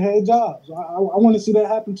gets the head job. So I want to see that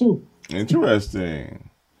happen too. Interesting.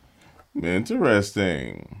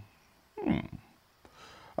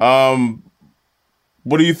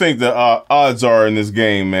 What do you think the odds are in this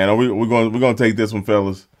game, man? We're going to take this one,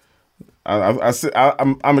 fellas.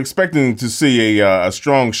 I'm expecting to see a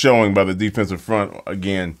strong showing by the defensive front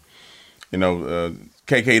again.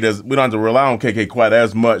 KK we don't have to rely on KK quite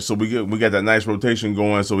as much, so we got that nice rotation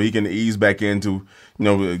going, so he can ease back into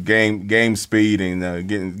game speed and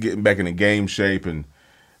getting back into game shape. And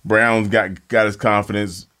Brown's got his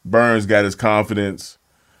confidence. Burns got his confidence.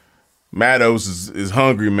 Mattos is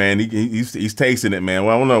hungry, man. He's tasting it, man.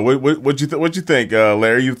 Well, I don't know. What you think,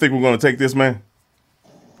 Larry? You think we're going to take this, man?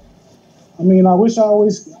 I mean, I wish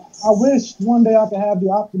one day I could have the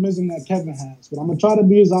optimism that Kevin has, but I'm gonna try to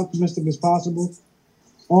be as optimistic as possible.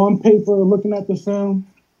 On paper, looking at the film,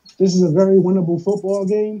 this is a very winnable football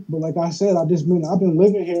game. But like I said, I've been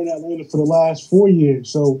living here in Atlanta for the last 4 years.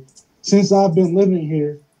 So since I've been living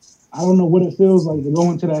here, I don't know what it feels like to go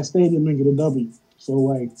into that stadium and get a W.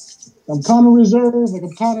 So I'm kind of reserved,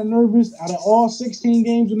 I'm kind of nervous. Out of all 16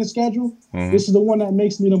 games in the schedule, this is the one that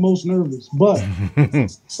makes me the most nervous. But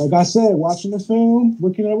like I said, watching the film,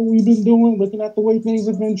 looking at what we've been doing, looking at the way things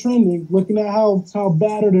have been trending, looking at how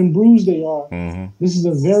battered and bruised they are, this is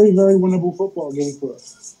a very, very winnable football game for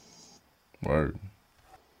us. Word.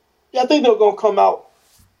 Yeah, I think they're going to come out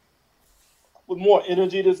with more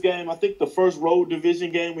energy this game. I think the first road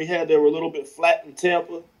division game we had, they were a little bit flat in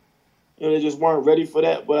Tampa. They just weren't ready for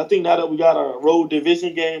that. But I think now that we got our road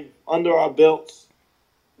division game under our belts,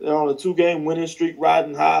 they're on a 2-game winning streak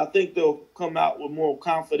riding high. I think they'll come out with more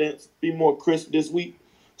confidence, be more crisp this week.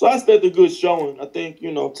 So I expect a good showing. I think,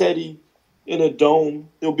 Teddy in a dome,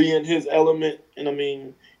 he'll be in his element. And, I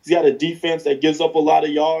mean, he's got a defense that gives up a lot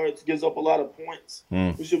of yards, gives up a lot of points.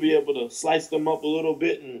 We should be able to slice them up a little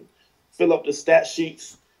bit and fill up the stat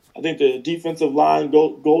sheets. I think the defensive line,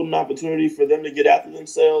 golden opportunity for them to get after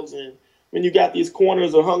themselves. And when you got these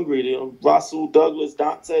corners are hungry, Russell, Douglas,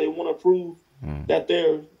 Dante, they want to prove that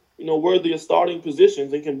they're, worthy of starting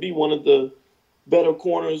positions and can be one of the better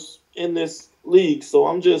corners in this league. So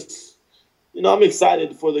I'm just, I'm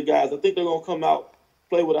excited for the guys. I think they're going to come out,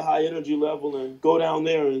 play with a high energy level and go down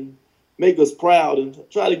there and make us proud and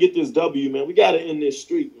try to get this W, man. We got to end this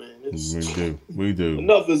streak, man. We do.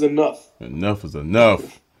 Enough is enough. Enough is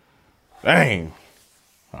enough. Dang.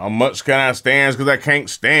 How much can I stand? Because I can't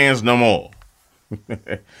stand no more.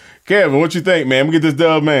 Kevin, what you think, man? We get this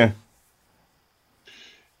dub, man.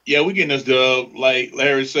 Yeah, we getting this dub. Like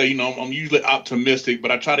Larry said, I'm usually optimistic,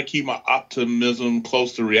 but I try to keep my optimism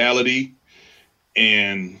close to reality.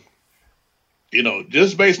 And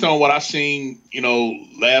just based on what I seen,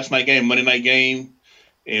 last night game, Monday night game,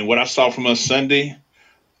 and what I saw from us Sunday,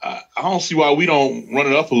 I don't see why we don't run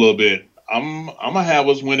it up a little bit. I'm gonna have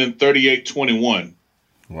us winning 38-21.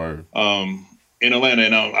 Word. In Atlanta,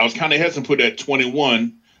 and I was kind of hesitant to put that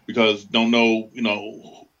 21 because don't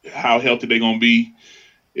know, how healthy they're gonna be.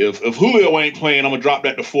 If Julio ain't playing, I'm gonna drop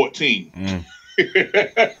that to 14.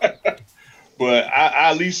 But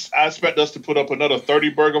I at least I expect us to put up another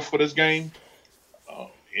 30 burger for this game.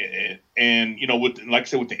 And with like I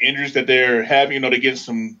said, with the injuries that they're having, they're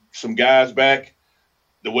getting some guys back.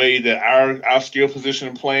 The way that our skill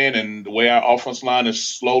position playing and the way our offense line is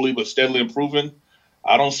slowly but steadily improving,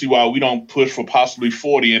 I don't see why we don't push for possibly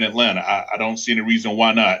 40 in Atlanta. I don't see any reason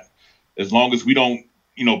why not. As long as we don't,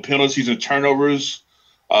 penalties and turnovers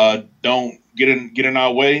don't get in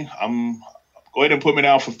our way. Go ahead and put me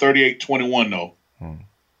down for 38-21 though.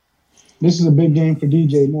 This is a big game for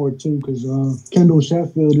DJ Moore too, because Kendall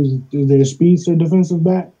Sheffield is their speedster defensive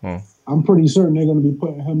back. I'm pretty certain they're going to be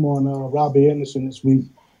putting him on Robbie Anderson this week,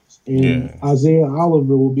 and Isaiah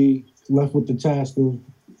Oliver will be left with the task of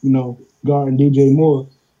guarding DJ Moore.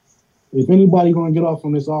 If anybody going to get off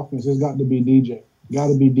on this offense, it's got to be DJ. Got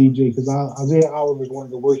to be DJ, because Isaiah Oliver is one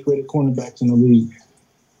of the worst rated cornerbacks in the league.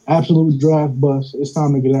 Absolute draft bust. It's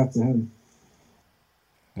time to get after him.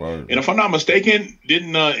 And if I'm not mistaken,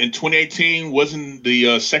 didn't in 2018 wasn't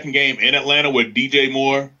the second game in Atlanta where DJ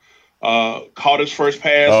Moore caught his first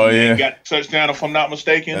pass and got a touchdown? If I'm not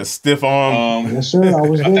mistaken, that stiff arm. Yes, sir. I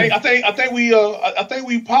was there. I think we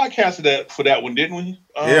podcasted that for that one, didn't we?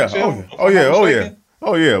 Yeah.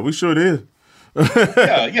 Oh yeah. We sure did.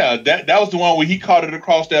 yeah. That was the one where he caught it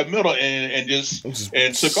across that middle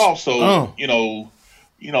and took off. So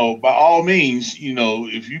by all means,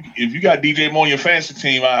 if you got DJ Moore on your fantasy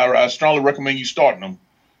team, I strongly recommend you starting him.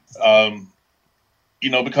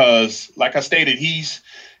 Because like I stated,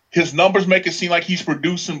 his numbers make it seem like he's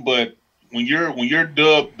producing, but when you're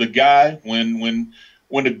dubbed the guy, when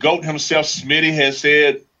the GOAT himself, Smitty, has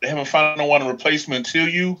said they haven't found no one to replace him until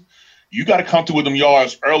you got to come through with them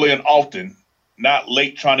yards early and often, not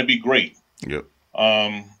late trying to be great. Yep.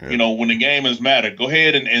 When the game is mattered, go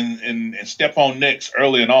ahead and step on necks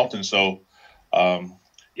early and often. So, man,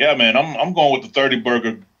 I'm going with the 30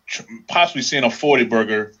 burger, possibly seeing a 40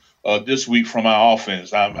 burger this week from our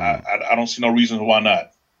offense. I don't see no reason why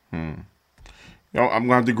not. I'm going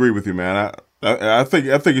to have to agree with you, man. I think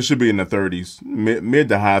it should be in the 30s, mid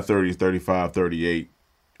to high 30s, 35, 38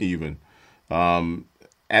 even.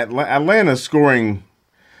 Atlanta scoring.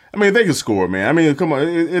 I mean, they can score, man. I mean, come on,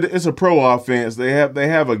 it's a pro offense. They have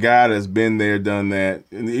a guy that's been there, done that.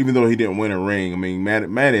 And even though he didn't win a ring, I mean,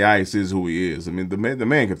 Matty Ice is who he is. I mean, the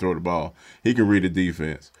man can throw the ball. He can read the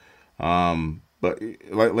defense. But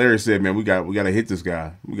like Larry said, man, we got to hit this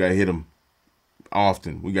guy. We got to hit him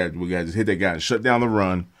often. We got to just hit that guy and shut down the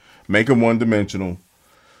run, make him one dimensional,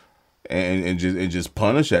 and just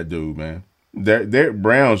punish that dude, man. Derek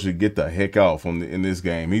Brown should get the heck off in this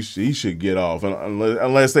game. He should get off,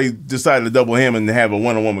 unless they decide to double him and have a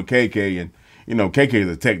one-on-one with KK. And KK is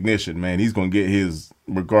a technician, man. He's gonna get his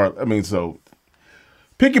regard. I mean, so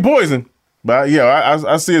pick your poison. But yeah,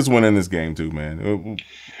 I see us winning this game too, man.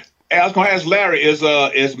 Hey, I was gonna ask Larry,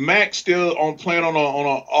 is Mac still playing on a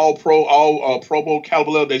all Pro Bowl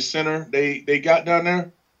caliber? They center they got down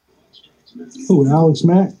there. Who, Alex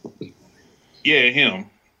Mack? Yeah, him.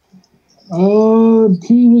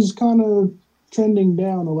 He was kind of trending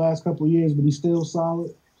down the last couple of years, but he's still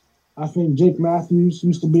solid. I think Jake Matthews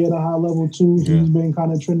used to be at a high level too. Yeah. He's been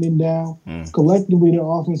kind of trending down. Collectively, their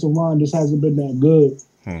offensive line just hasn't been that good.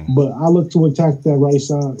 But I look to attack that right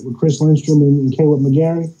side with Chris Lindstrom and Caleb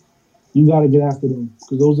McGarry. You got to get after them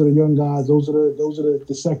because those are the young guys. Those are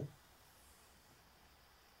the second.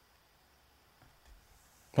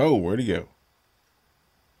 Oh, where'd he go?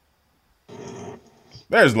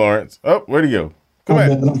 There's Lawrence. Oh, where'd he go? Come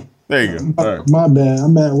on. There you go. All right. My bad.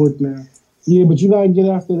 I'm at work now. Yeah, but you got to get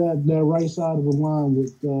after that right side of the line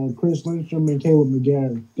with Chris Lindstrom and Caleb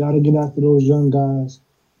McGarry. Got to get after those young guys.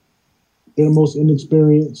 They're the most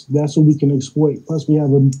inexperienced. That's what we can exploit. Plus,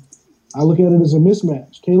 I look at it as a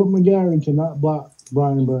mismatch. Caleb McGarry cannot block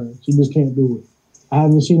Brian Burns. He just can't do it. I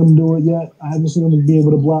haven't seen him do it yet. I haven't seen him be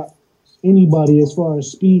able to block anybody as far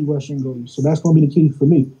as speed rushing goes. So that's going to be the key for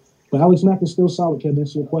me. But Alex Mack is still solid, Kevin.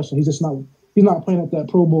 That's your question. He's just not playing at that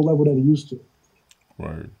Pro Bowl level that he used to.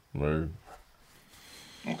 Word.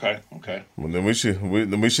 Okay. Well, then we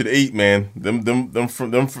should eat, man.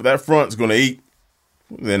 That front's gonna eat.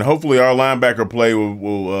 then hopefully our linebacker play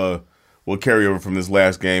will carry over from this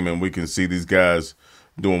last game, and we can see these guys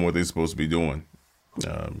doing what they're supposed to be doing.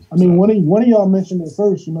 One of y'all mentioned it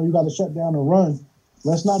first. You got to shut down the run.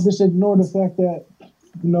 Let's not just ignore the fact that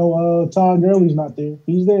Todd Gurley's not there.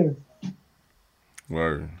 He's there.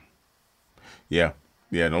 Word. Yeah.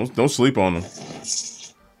 Don't sleep on him.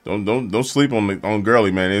 Don't sleep on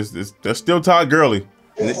Gurley, man. That's still Todd Gurley.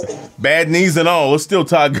 Bad knees and all. It's still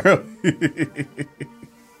Todd Gurley.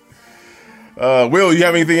 Will, you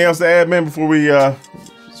have anything else to add, man, before we wrap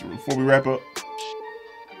up?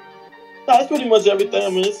 No, that's pretty much everything. I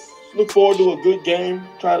mean, look forward to a good game.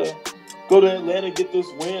 Try to go to Atlanta, get this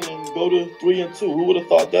win, and go to 3-2. Who would have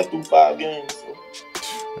thought that through 5 games? So,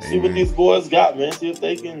 see what these boys got, man. See if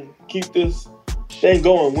they can keep this thing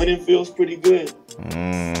going. Winning feels pretty good.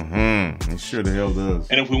 Mm-hmm. It sure the hell does.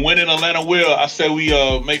 And if we win in Atlanta, Will, I say we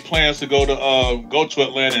make plans to go to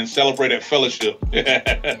Atlanta and celebrate at Fellowship.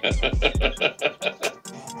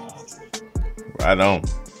 Right on.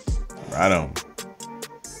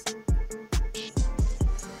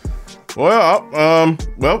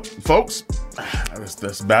 Well, folks,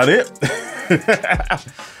 that's about it.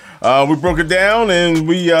 We broke it down and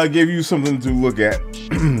we gave you something to look at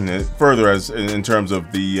further as in terms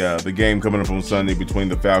of the game coming up on Sunday between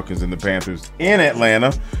the Falcons and the Panthers in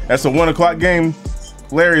Atlanta. That's a 1:00 game.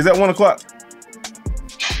 Larry, is that 1:00?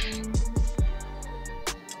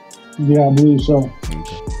 Yeah, I believe so.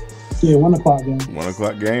 Okay. Yeah, 1:00 game.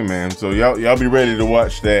 1:00 game, man. So y'all be ready to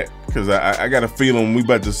watch that because I got a feeling we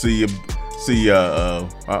about to see how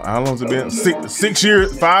long's it been? 6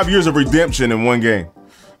 years, 5 years of redemption in one game.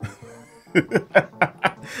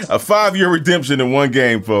 A 5-year redemption in one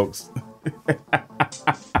game, folks.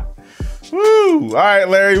 Woo! All right,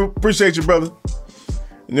 Larry, appreciate you, brother.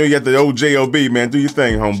 You know you got the old JOB, man. Do your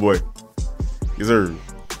thing, homeboy. Yes, sir.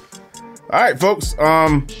 All right, folks.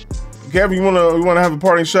 Kevin, you wanna have a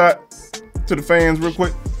parting shot to the fans real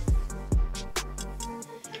quick?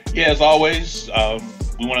 Yeah, as always,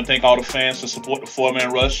 we want to thank all the fans to support the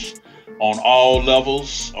 4-Man Rush on all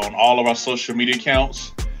levels, on all of our social media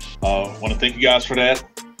accounts. Want to thank you guys for that.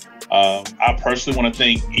 I personally want to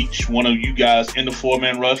thank each one of you guys in the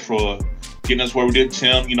 4-Man Rush for getting us where we did.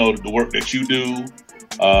 Tim, the work that you do.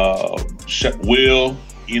 Will,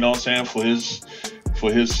 what I'm saying,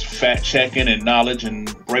 for his fact checking and knowledge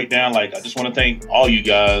and breakdown. Like, I just want to thank all you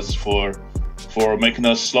guys for making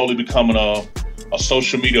us slowly becoming a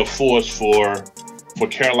social media force for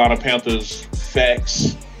Carolina Panthers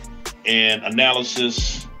facts and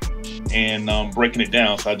analysis and breaking it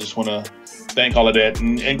down. So I just want to thank all of that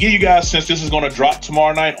and give you guys, since this is going to drop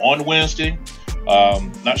tomorrow night on Wednesday,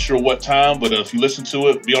 not sure what time, but if you listen to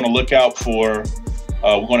it, be on the lookout for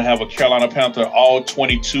we're going to have a Carolina Panther all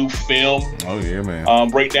 22 film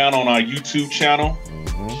breakdown on our YouTube channel.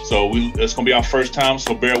 Mm-hmm. So it's going to be our first time,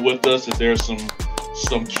 so bear with us if there's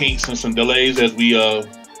some kinks and some delays as we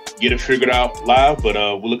get it figured out live, but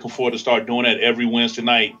we're looking forward to start doing that every Wednesday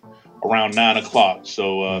night around 9:00.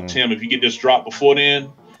 So Tim, if you get this drop before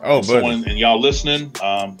then, and y'all listening,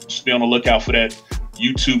 just be on the lookout for that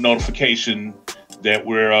YouTube notification that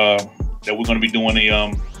we're going to be doing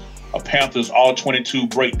a Panthers all 22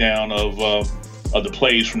 breakdown of the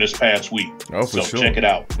plays from this past week. Oh, for sure. Check it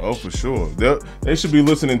out. Oh, for sure. They should be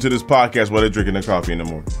listening to this podcast while they're drinking their coffee in the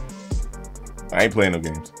morning. I ain't playing no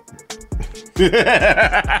games.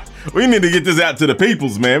 We need to get this out to the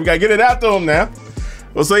peoples, man. We got to get it out to them now.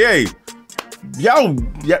 Well, so, hey, y'all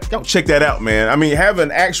check that out, man. I mean, have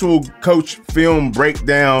an actual coach film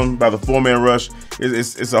breakdown by the 4-Man Rush.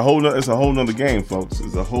 It's a whole nother game, folks.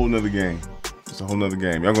 It's a whole nother game.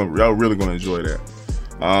 Y'all really gonna enjoy that.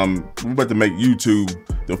 We're about to make YouTube,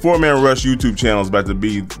 the 4-Man Rush YouTube channel is about to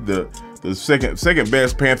be the second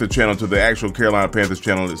best Panther channel to the actual Carolina Panthers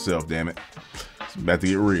channel itself. Damn it, it's about to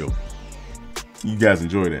get real. You guys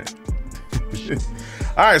enjoy that.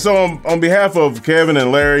 All right, so on behalf of Kevin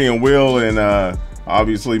and Larry and Will and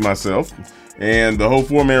obviously myself and the whole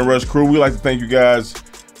 4-Man Rush crew, we'd like to thank you guys.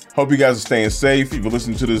 Hope you guys are staying safe. If you're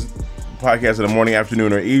listening to this podcast in the morning,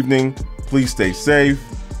 afternoon, or evening, please stay safe.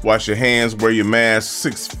 Wash your hands, wear your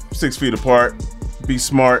mask 6 feet apart, be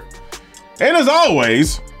smart. And as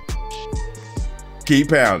always, keep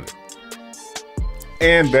pounding.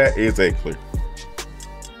 And that is a clear.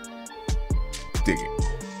 Dig it.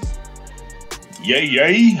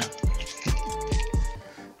 Yay.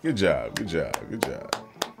 Good job.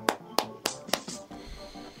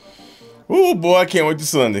 Ooh, boy, I can't wait to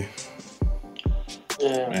Sunday.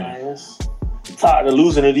 Yeah, man. I'm tired of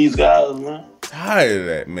losing to these guys, man. Tired of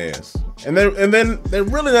that mess. And they're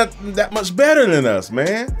really not that much better than us,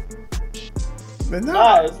 man. They're not.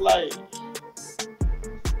 Nah, it's like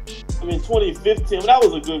I mean, 2015, that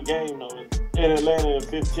was a good game, though, in Atlanta in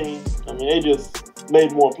 15. I mean, they just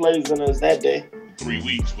made more plays than us that day. 3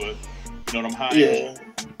 weeks, but you know them high. Yeah.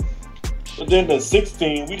 But then the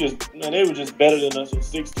 16, they were just better than us in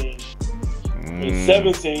 16. In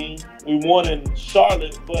 17, we won in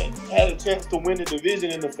Charlotte, but had a chance to win the division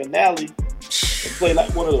in the finale. It played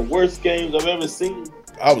like one of the worst games I've ever seen.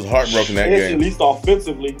 I was heartbroken that game. At least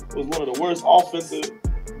offensively, was one of the worst offensive.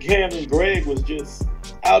 Cam and Greg was just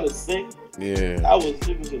out of sync. Yeah. It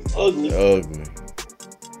was just ugly. Ugly.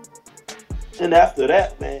 And after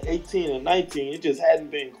that, man, 18 and 19, it just hadn't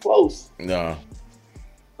been close. No.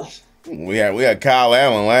 We had Kyle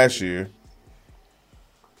Allen last year.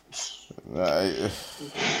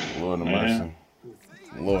 Lord have mercy.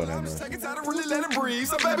 Lord have mercy.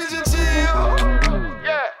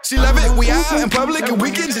 She love it, we out in public and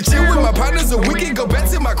we can just chill with my partners, or we can go back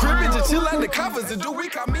to my crib and just chill under covers and do we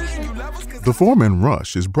call me and you lovers. The Four-Man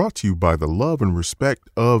Rush is brought to you by the love and respect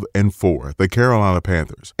of and for the Carolina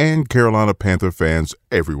Panthers and Carolina Panther fans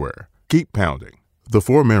everywhere. Keep pounding. The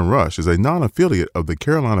Four-Man Rush is a non-affiliate of the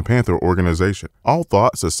Carolina Panther organization. All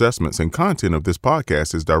thoughts, assessments, and content of this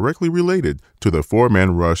podcast is directly related to the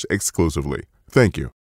Four-Man Rush exclusively. Thank you.